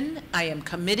vision, I am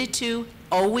committed to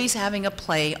always having a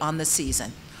play on the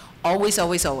season. Always,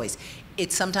 always, always.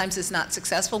 It sometimes is not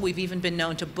successful. We've even been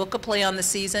known to book a play on the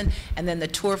season and then the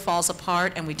tour falls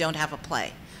apart and we don't have a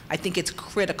play. I think it's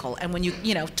critical. And when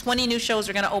you know, 20 new shows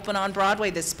are going to open on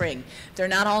Broadway this spring. They're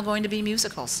not all going to be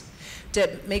musicals.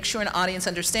 To make sure an audience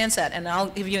understands that. And I'll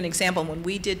give you an example. When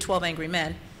we did 12 Angry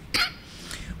Men,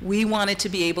 we wanted to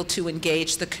be able to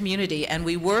engage the community, and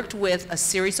we worked with a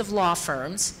series of law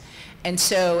firms. And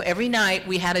so every night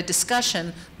we had a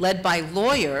discussion led by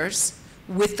lawyers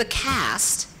with the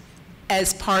cast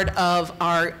as part of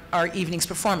our evening's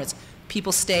performance.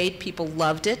 People stayed, people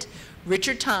loved it.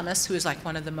 Richard Thomas, who is like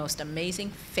one of the most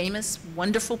amazing, famous,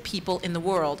 wonderful people in the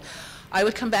world, I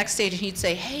would come backstage and he'd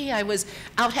say, hey, I was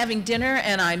out having dinner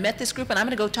and I met this group and I'm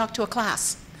gonna go talk to a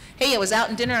class. Hey, I was out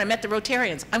in dinner and I met the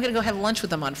Rotarians. I'm gonna go have lunch with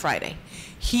them on Friday.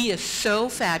 He is so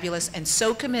fabulous and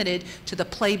so committed to the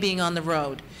play being on the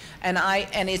road. And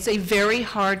it's a very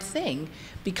hard thing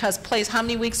because plays, how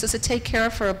many weeks does it take, Kara,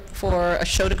 for a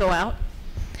show to go out?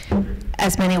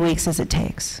 As many weeks as it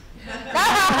takes.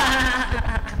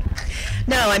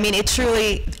 No, I mean, it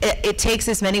truly, it takes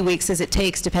as many weeks as it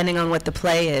takes depending on what the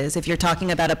play is. If you're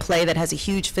talking about a play that has a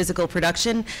huge physical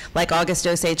production, like August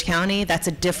Osage County, that's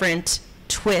a different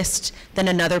twist than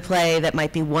another play that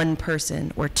might be one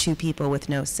person or two people with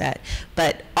no set.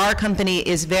 But our company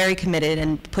is very committed,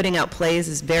 and putting out plays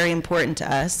is very important to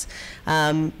us.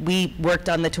 We worked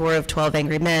on the tour of 12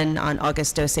 Angry Men, on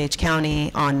August Osage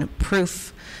County, on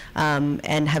Proof,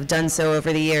 and have done so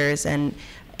over the years. And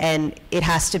it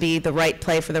has to be the right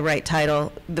play for the right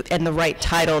title, and the right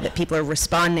title that people are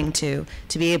responding to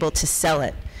be able to sell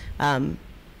it.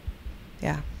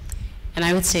 Yeah. And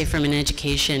I would say from an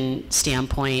education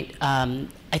standpoint, I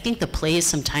think the plays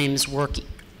sometimes work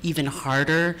even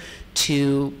harder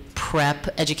to prep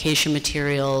education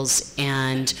materials.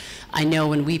 And I know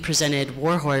when we presented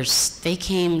Warhorse, they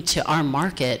came to our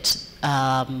market,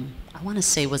 I want to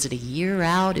say, was it a year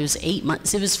out? It was 8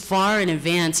 months. It was far in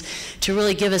advance to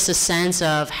really give us a sense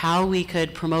of how we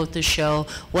could promote the show,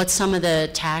 what some of the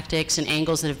tactics and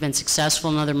angles that have been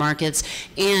successful in other markets,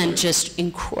 and just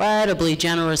incredibly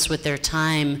generous with their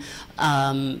time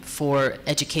for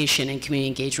education and community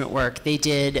engagement work. They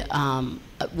did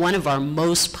one of our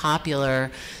most popular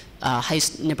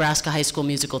Nebraska High School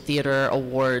Musical Theater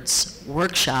Awards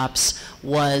workshops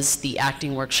was the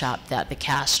acting workshop that the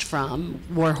cast from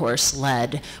Warhorse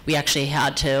led. We actually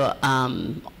had to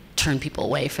turn people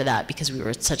away for that because we were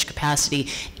at such capacity,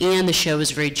 and the show was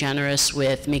very generous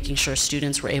with making sure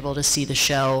students were able to see the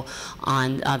show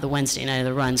on the Wednesday night of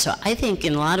the run. So I think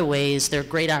in a lot of ways there are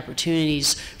great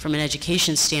opportunities from an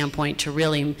education standpoint to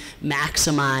really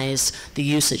maximize the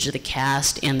usage of the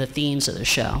cast and the themes of the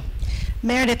show.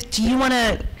 Meredith, do you want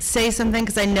to say something?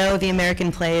 Because I know the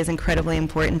American play is incredibly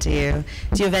important to you.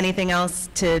 Do you have anything else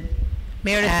to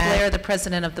Meredith add? Blair, the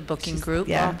president of the booking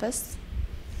group office.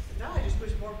 No, I just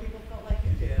wish more people felt like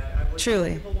you did. I wish Truly.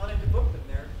 more people wanted to book them.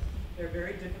 They're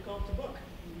very difficult to book.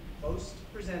 Most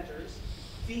presenters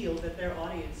feel that their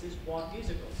audiences want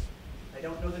musicals. I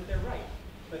don't know that they're right,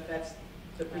 but that's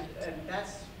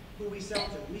who we sell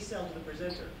to. We sell to the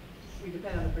presenter. We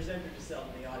depend on the presenter to sell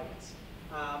to the audience.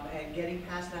 And getting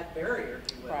past that barrier,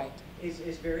 if you will,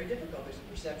 is very difficult. There's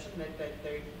a perception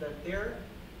that their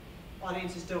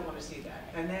audiences don't want to see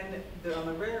that. And then, on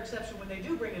the rare exception, when they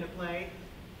do bring in a play,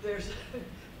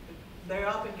 they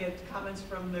often get comments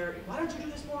from their, why don't you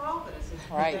do this more often?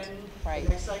 Then the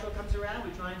next cycle comes around,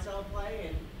 we try and sell a play,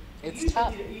 and it's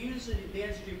tough. Usually, the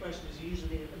answer to your question is you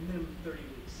usually need a minimum of 30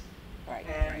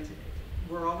 weeks. And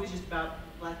we're always just about,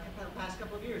 like the past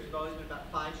couple of years, we've always been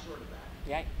about 5 short of that.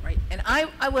 Yeah, right. And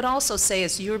I would also say,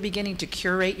 as you're beginning to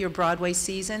curate your Broadway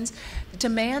seasons,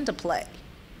 demand a play.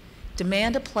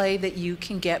 Demand a play that you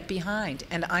can get behind.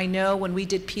 And I know when we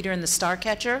did Peter and the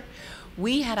Starcatcher,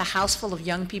 we had a house full of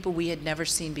young people we had never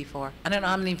seen before. I don't know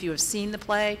how many of you have seen the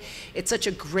play. It's such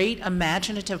a great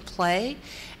imaginative play.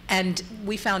 And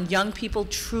we found young people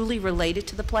truly related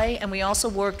to the play, and we also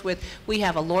worked with, we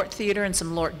have a Lort Theater and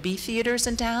some Lort B theaters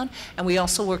in town, and we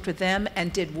also worked with them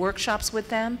and did workshops with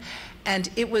them, and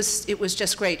it was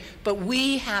just great. But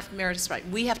we have, Meredith's right,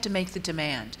 we have to make the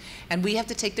demand, and we have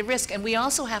to take the risk, and we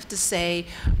also have to say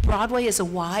Broadway is a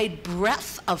wide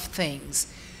breadth of things.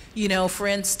 You know, for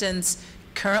instance,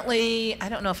 currently, I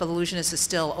don't know if Illusionist is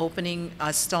still opening,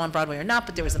 still on Broadway or not,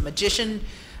 but there was a magician,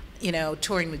 you know,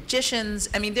 touring magicians.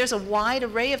 I mean, there's a wide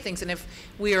array of things, and if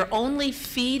we are only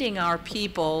feeding our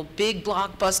people big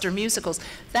blockbuster musicals,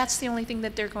 that's the only thing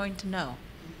that they're going to know.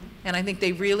 And I think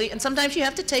they really, and sometimes you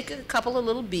have to take a couple of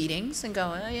little beatings and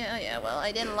go, oh yeah, well,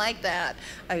 I didn't like that.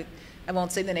 I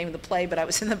won't say the name of the play, but I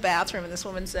was in the bathroom and this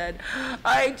woman said,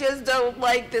 I just don't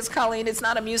like this, Colleen, it's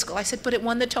not a musical. I said, but it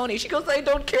won the Tony. She goes, I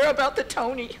don't care about the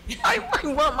Tony. I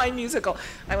want my musical.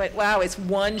 I went, wow, it's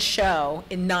one show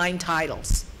in 9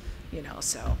 titles. You know,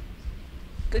 so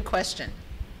good question.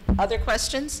 Other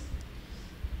questions?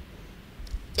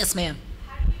 Yes, ma'am.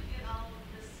 How do you get all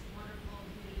of this wonderful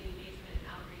community engagement and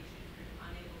outreach if you're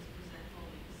unable to present full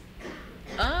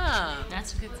weeks? Ah,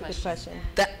 that's a good question. Good question.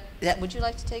 That, would you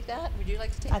like to take that? Would you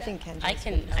like to take that? I think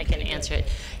Kendra. I can answer it.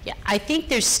 Yeah, I think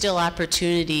there's still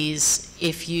opportunities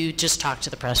if you just talk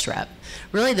to the press rep.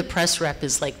 Really, the press rep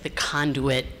is like the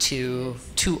conduit to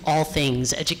all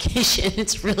things education.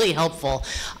 It's really helpful.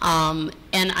 And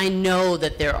I know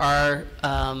that there are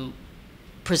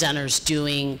presenters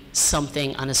doing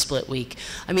something on a split week.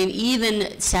 I mean,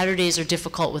 even Saturdays are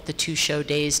difficult with the 2 show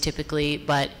days typically,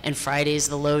 and Fridays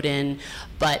the load in,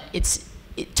 but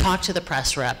talk to the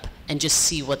press rep and just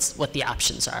see what the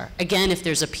options are. Again, if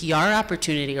there's a PR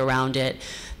opportunity around it,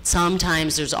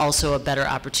 sometimes there's also a better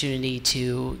opportunity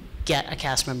to get a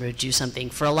cast member to do something.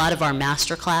 For a lot of our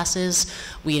master classes,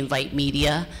 we invite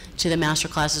media to the master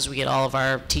classes. We get all of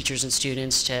our teachers and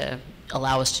students to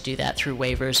allow us to do that through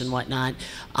waivers and whatnot.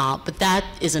 But that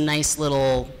is a nice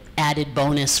little added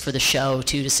bonus for the show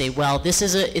too, to say, well,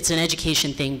 it's an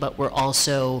education thing, but we're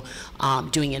also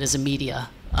doing it as a media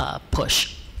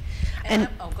push. And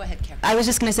oh, go ahead, Karen. I was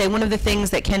just going to say, one of the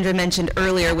things that Kendra mentioned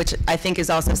earlier, which I think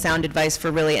is also sound advice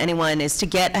for really anyone, is to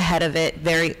get ahead of it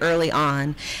very early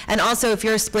on. And also, if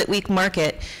you're a split week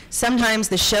market, sometimes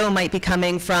the show might be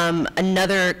coming from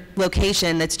another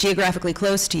location that's geographically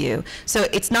close to you. So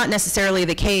it's not necessarily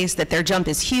the case that their jump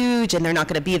is huge and they're not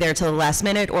going to be there till the last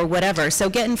minute or whatever. So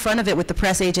get in front of it with the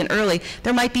press agent early.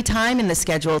 There might be time in the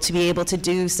schedule to be able to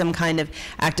do some kind of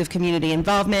active community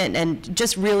involvement and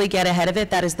just really get ahead of it.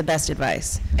 That is the best advice.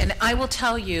 And I will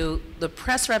tell you, the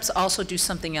press reps also do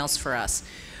something else for us.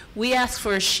 We ask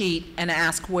for a sheet and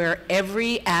ask where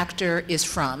every actor is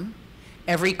from,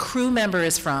 every crew member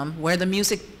is from, where the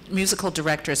musical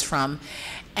director is from,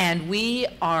 and we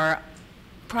are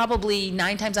probably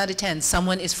 9 times out of 10,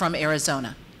 someone is from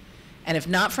Arizona. And if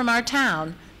not from our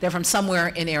town, they're from somewhere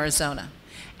in Arizona.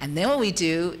 And then what we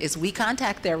do is we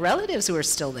contact their relatives who are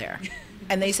still there.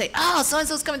 And they say, oh,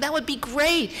 so-and-so's coming, that would be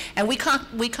great. And we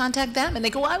contact them, and they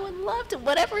go, I would love to,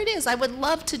 whatever it is, I would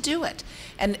love to do it.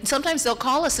 And sometimes they'll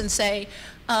call us and say,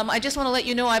 I just want to let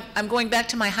you know I'm going back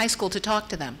to my high school to talk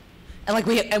to them.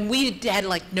 And we had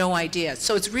like no idea.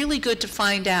 So it's really good to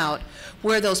find out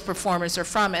where those performers are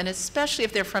from, and especially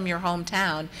if they're from your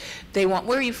hometown, they want,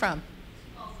 where are you from?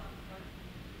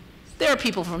 There are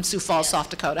people from Sioux Falls, South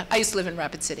Dakota. I used to live in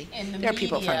Rapid City. And there are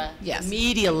people from, yes. The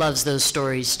media loves those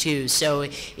stories too. So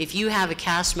if you have a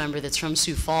cast member that's from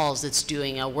Sioux Falls that's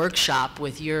doing a workshop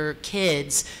with your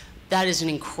kids, that is an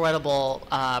incredible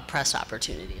press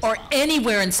opportunity. Or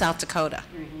anywhere in South Dakota,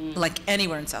 like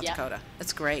anywhere in South Dakota.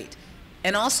 That's great.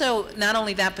 And also, not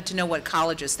only that, but to know what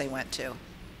colleges they went to,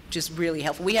 which is really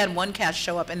helpful. We had one cast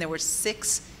show up, and there were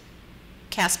 6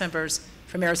 cast members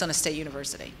from Arizona State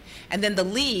University. And then the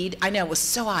lead, I know, it was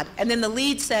so odd, and then the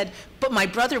lead said, but my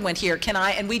brother went here, can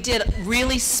I? And we did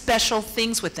really special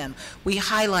things with them. We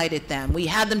highlighted them. We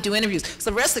had them do interviews.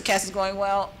 So the rest of the cast is going,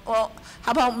 well, how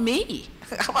about me?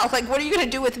 How about, like, what are you going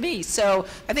to do with me? So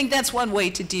I think that's one way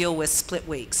to deal with split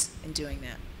weeks in doing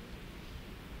that.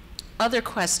 Other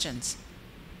questions?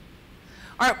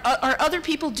 Are other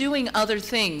people doing other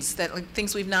things, like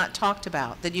things we've not talked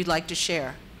about, that you'd like to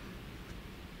share?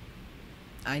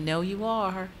 I know you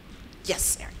are.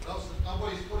 Yes, Eric. Well, since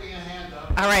nobody's putting a hand up.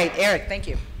 All right, Eric, thank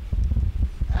you.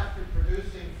 After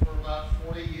producing for about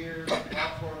 40 years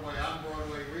off Broadway, on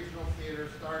Broadway, regional theater,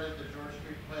 started the George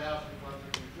Street Playhouse in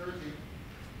Brunswick, New Jersey.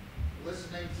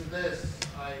 Listening to this,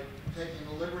 I'm taking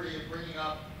the liberty of bringing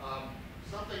up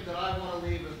something that I want to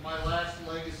leave as my last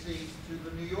legacy to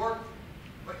the New York.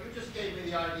 But you just gave me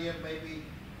the idea of maybe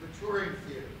the touring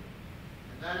theater.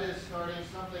 And that is starting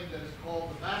something that is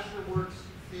called the Masterworks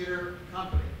Theater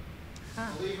Company.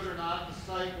 Believe it or not, the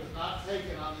site was not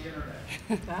taken on the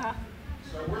internet.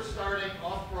 So we're starting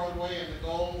off-Broadway, and the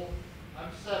goal,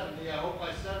 I'm 70, I hope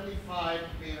by 75 to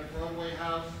be in a Broadway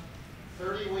house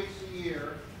 30 weeks a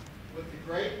year with the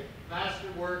great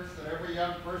masterworks that every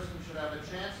young person should have a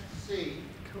chance to see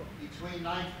between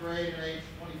 9th grade and age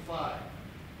 25.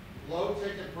 Low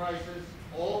ticket prices,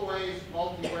 always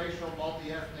multiracial,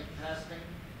 multi-ethnic casting.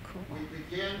 We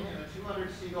begin in a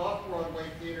 200-seat off-Broadway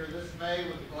theater this May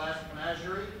with the Glass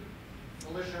Menagerie.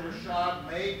 Felicia Rashad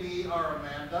may be our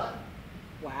Amanda.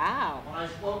 Wow. When I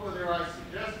spoke with her, I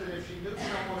suggested if she knew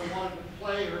someone who wanted to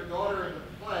play her daughter in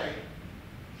the play,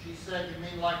 she said, "You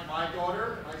mean like my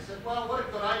daughter?" And I said, "Well, what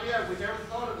a good idea. We never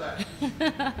thought of that."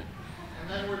 And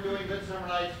then we're doing Midsummer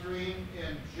Night's Dream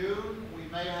in June. We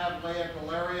may have Leah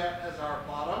Galeria as our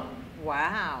bottom.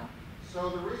 Wow. So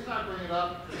the reason I bring it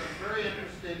up is I'm very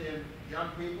interested in young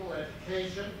people,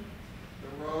 education,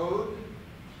 the road,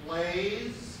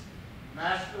 plays,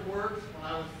 masterworks. When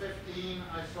I was 15,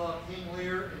 I saw King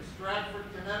Lear in Stratford,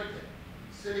 Connecticut,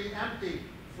 sitting empty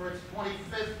for its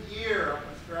 25th year up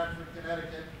in Stratford,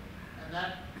 Connecticut, and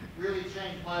that really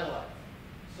changed my life.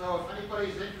 So if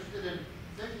anybody's interested in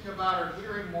thinking about or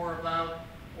hearing more about,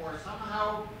 or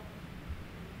somehow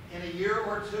in a year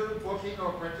or two booking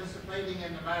or participating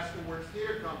in the Masterworks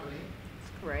Theater Company,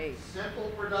 great.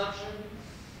 Simple productions,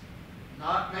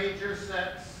 not major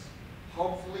sets,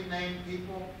 hopefully named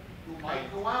people who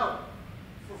might go out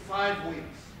for 5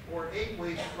 weeks or 8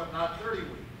 weeks, but not 30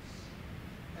 weeks.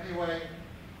 Anyway,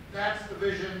 that's the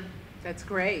vision. That's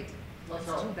great. Let's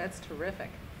hope. That's terrific.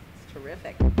 It's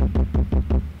terrific.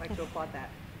 I'd like to applaud that.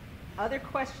 Other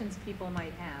questions people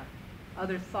might have?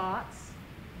 Other thoughts?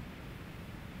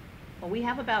 Well, we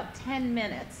have about 10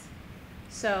 minutes,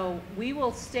 so we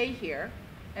will stay here,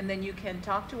 and then you can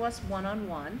talk to us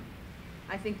one-on-one.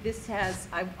 I think this has,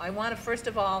 I want to first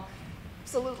of all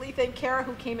absolutely thank Kara,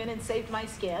 who came in and saved my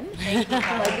skin by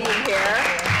being here.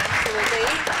 Absolutely.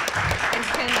 And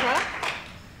Kendra.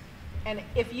 And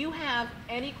if you have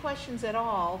any questions at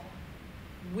all,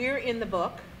 we're in the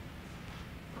book.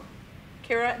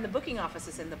 Kara and the booking office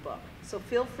is in the book, so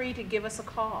feel free to give us a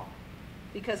call.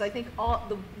 Because I think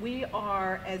we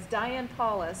are, as Diane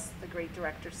Paulus, the great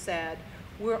director, said,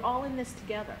 we're all in this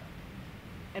together.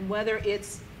 And whether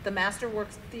it's the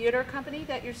Masterworks Theater Company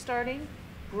that you're starting,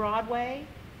 Broadway,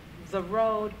 the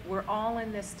road, we're all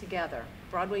in this together.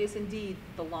 Broadway is indeed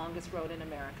the longest road in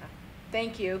America.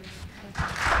 Thank you.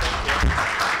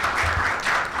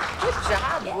 Good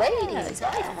job, ladies.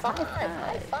 High five,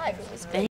 high five. It was great.